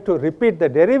not going to repeat the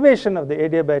derivation of the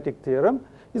adiabatic theorem,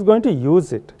 he is going to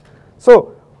use it.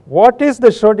 So what is the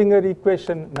Schrodinger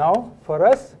equation now for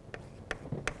us?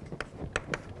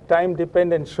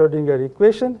 Time-dependent Schrodinger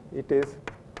equation. It is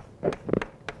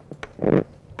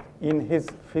in his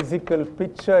physical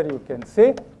picture, you can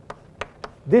say.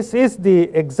 This is the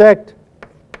exact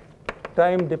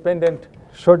time-dependent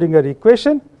Schrodinger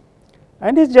equation,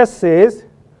 and it just says,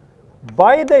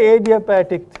 by the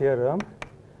adiabatic theorem,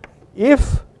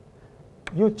 if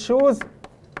you choose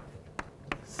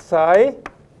psi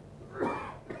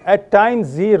at time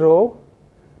 0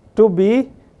 to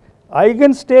be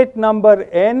eigenstate number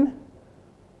n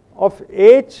of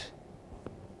H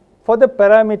for the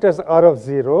parameters r of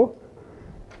 0,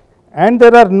 and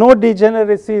there are no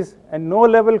degeneracies and no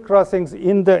level crossings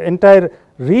in the entire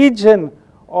region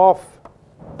of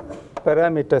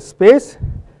parameter space,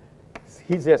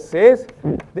 he just says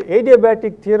the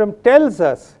adiabatic theorem tells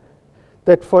us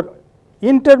that for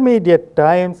intermediate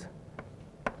times,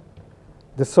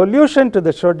 the solution to the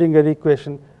Schrodinger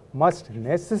equation must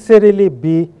necessarily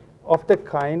be of the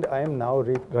kind I am now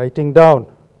writing down.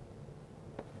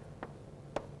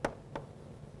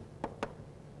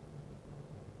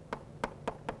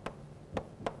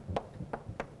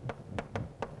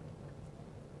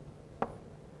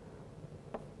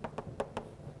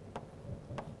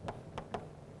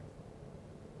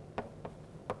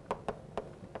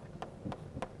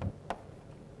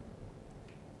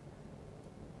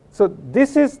 So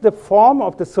this is the form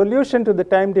of the solution to the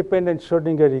time-dependent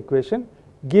Schrodinger equation,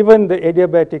 given the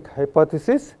adiabatic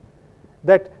hypothesis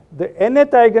that the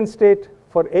nth eigenstate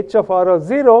for h of r of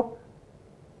 0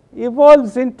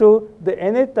 evolves into the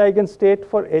nth eigenstate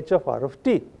for h of r of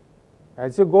t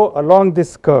as you go along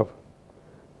this curve.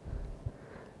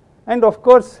 And of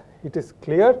course, it is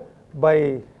clear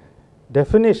by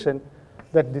definition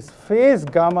that this phase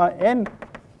gamma n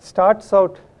starts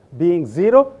out being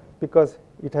 0 because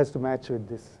it has to match with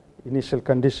this initial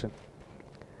condition.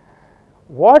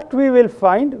 What we will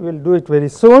find, we will do it very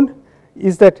soon,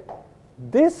 is that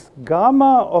this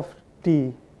gamma of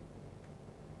t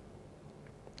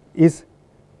is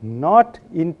not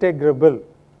integrable.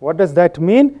 What does that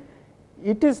mean?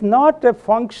 It is not a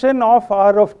function of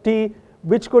r of t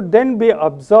which could then be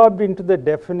absorbed into the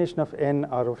definition of n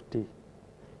r of t.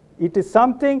 It is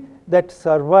something that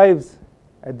survives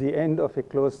at the end of a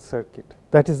closed circuit.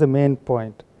 That is the main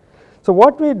point. So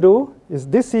what we do is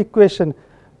this equation.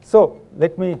 So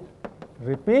let me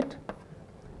repeat.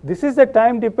 This is the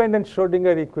time-dependent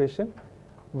Schrodinger equation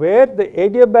where the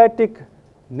adiabatic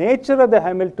nature of the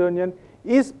Hamiltonian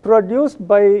is produced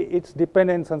by its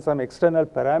dependence on some external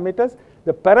parameters.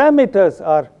 The parameters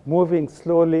are moving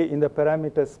slowly in the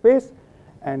parameter space,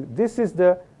 and this is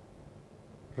the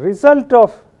result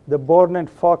of the Born and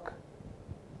Fock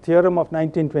theorem of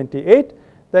 1928,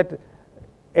 that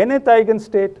nth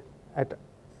eigenstate at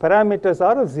parameters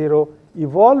r of 0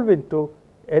 evolve into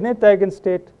nth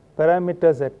eigenstate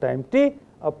parameters at time t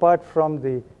apart from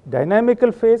the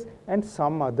dynamical phase and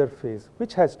some other phase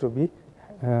which has to be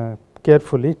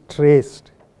carefully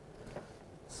traced.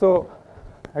 So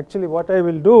actually what I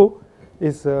will do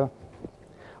is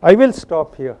I will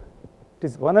stop here. It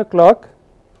is 1 o'clock.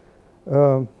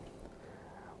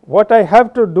 What I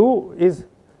have to do is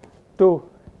to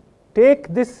take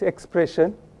this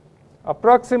expression,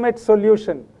 approximate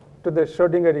solution to the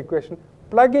Schrodinger equation,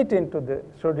 plug it into the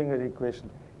Schrodinger equation,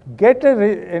 get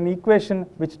an equation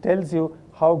which tells you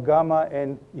how gamma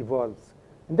n evolves.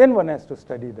 And then one has to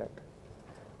study that.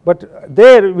 But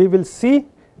there we will see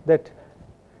that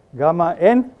gamma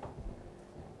n,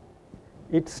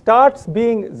 it starts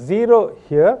being 0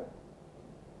 here.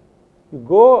 You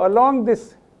go along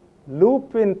this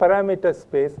loop in parameter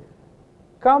space,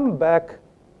 come back,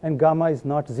 and gamma is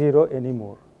not 0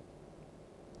 anymore.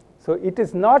 So it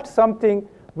is not something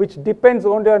which depends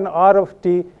only on r of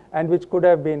t and which could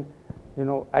have been,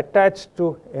 attached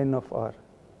to n of r.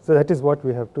 So that is what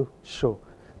we have to show.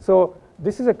 So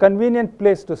this is a convenient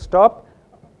place to stop.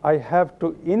 I have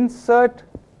to insert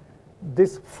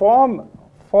this form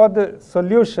for the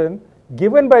solution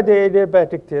given by the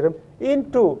adiabatic theorem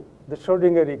into the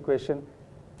Schrodinger equation,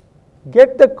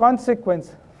 get the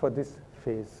consequence for this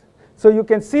phase. So you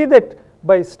can see that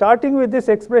by starting with this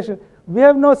expression, we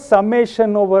have no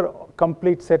summation over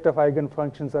complete set of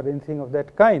eigenfunctions or anything of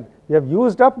that kind. We have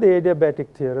used up the adiabatic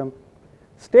theorem.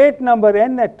 State number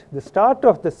n at the start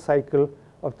of the cycle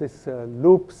of this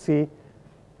loop C,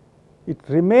 it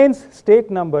remains state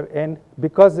number n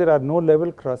because there are no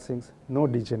level crossings, no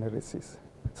degeneracies.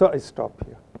 So I stop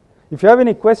here. If you have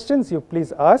any questions, you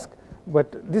please ask,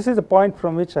 but this is the point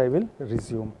from which I will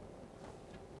resume.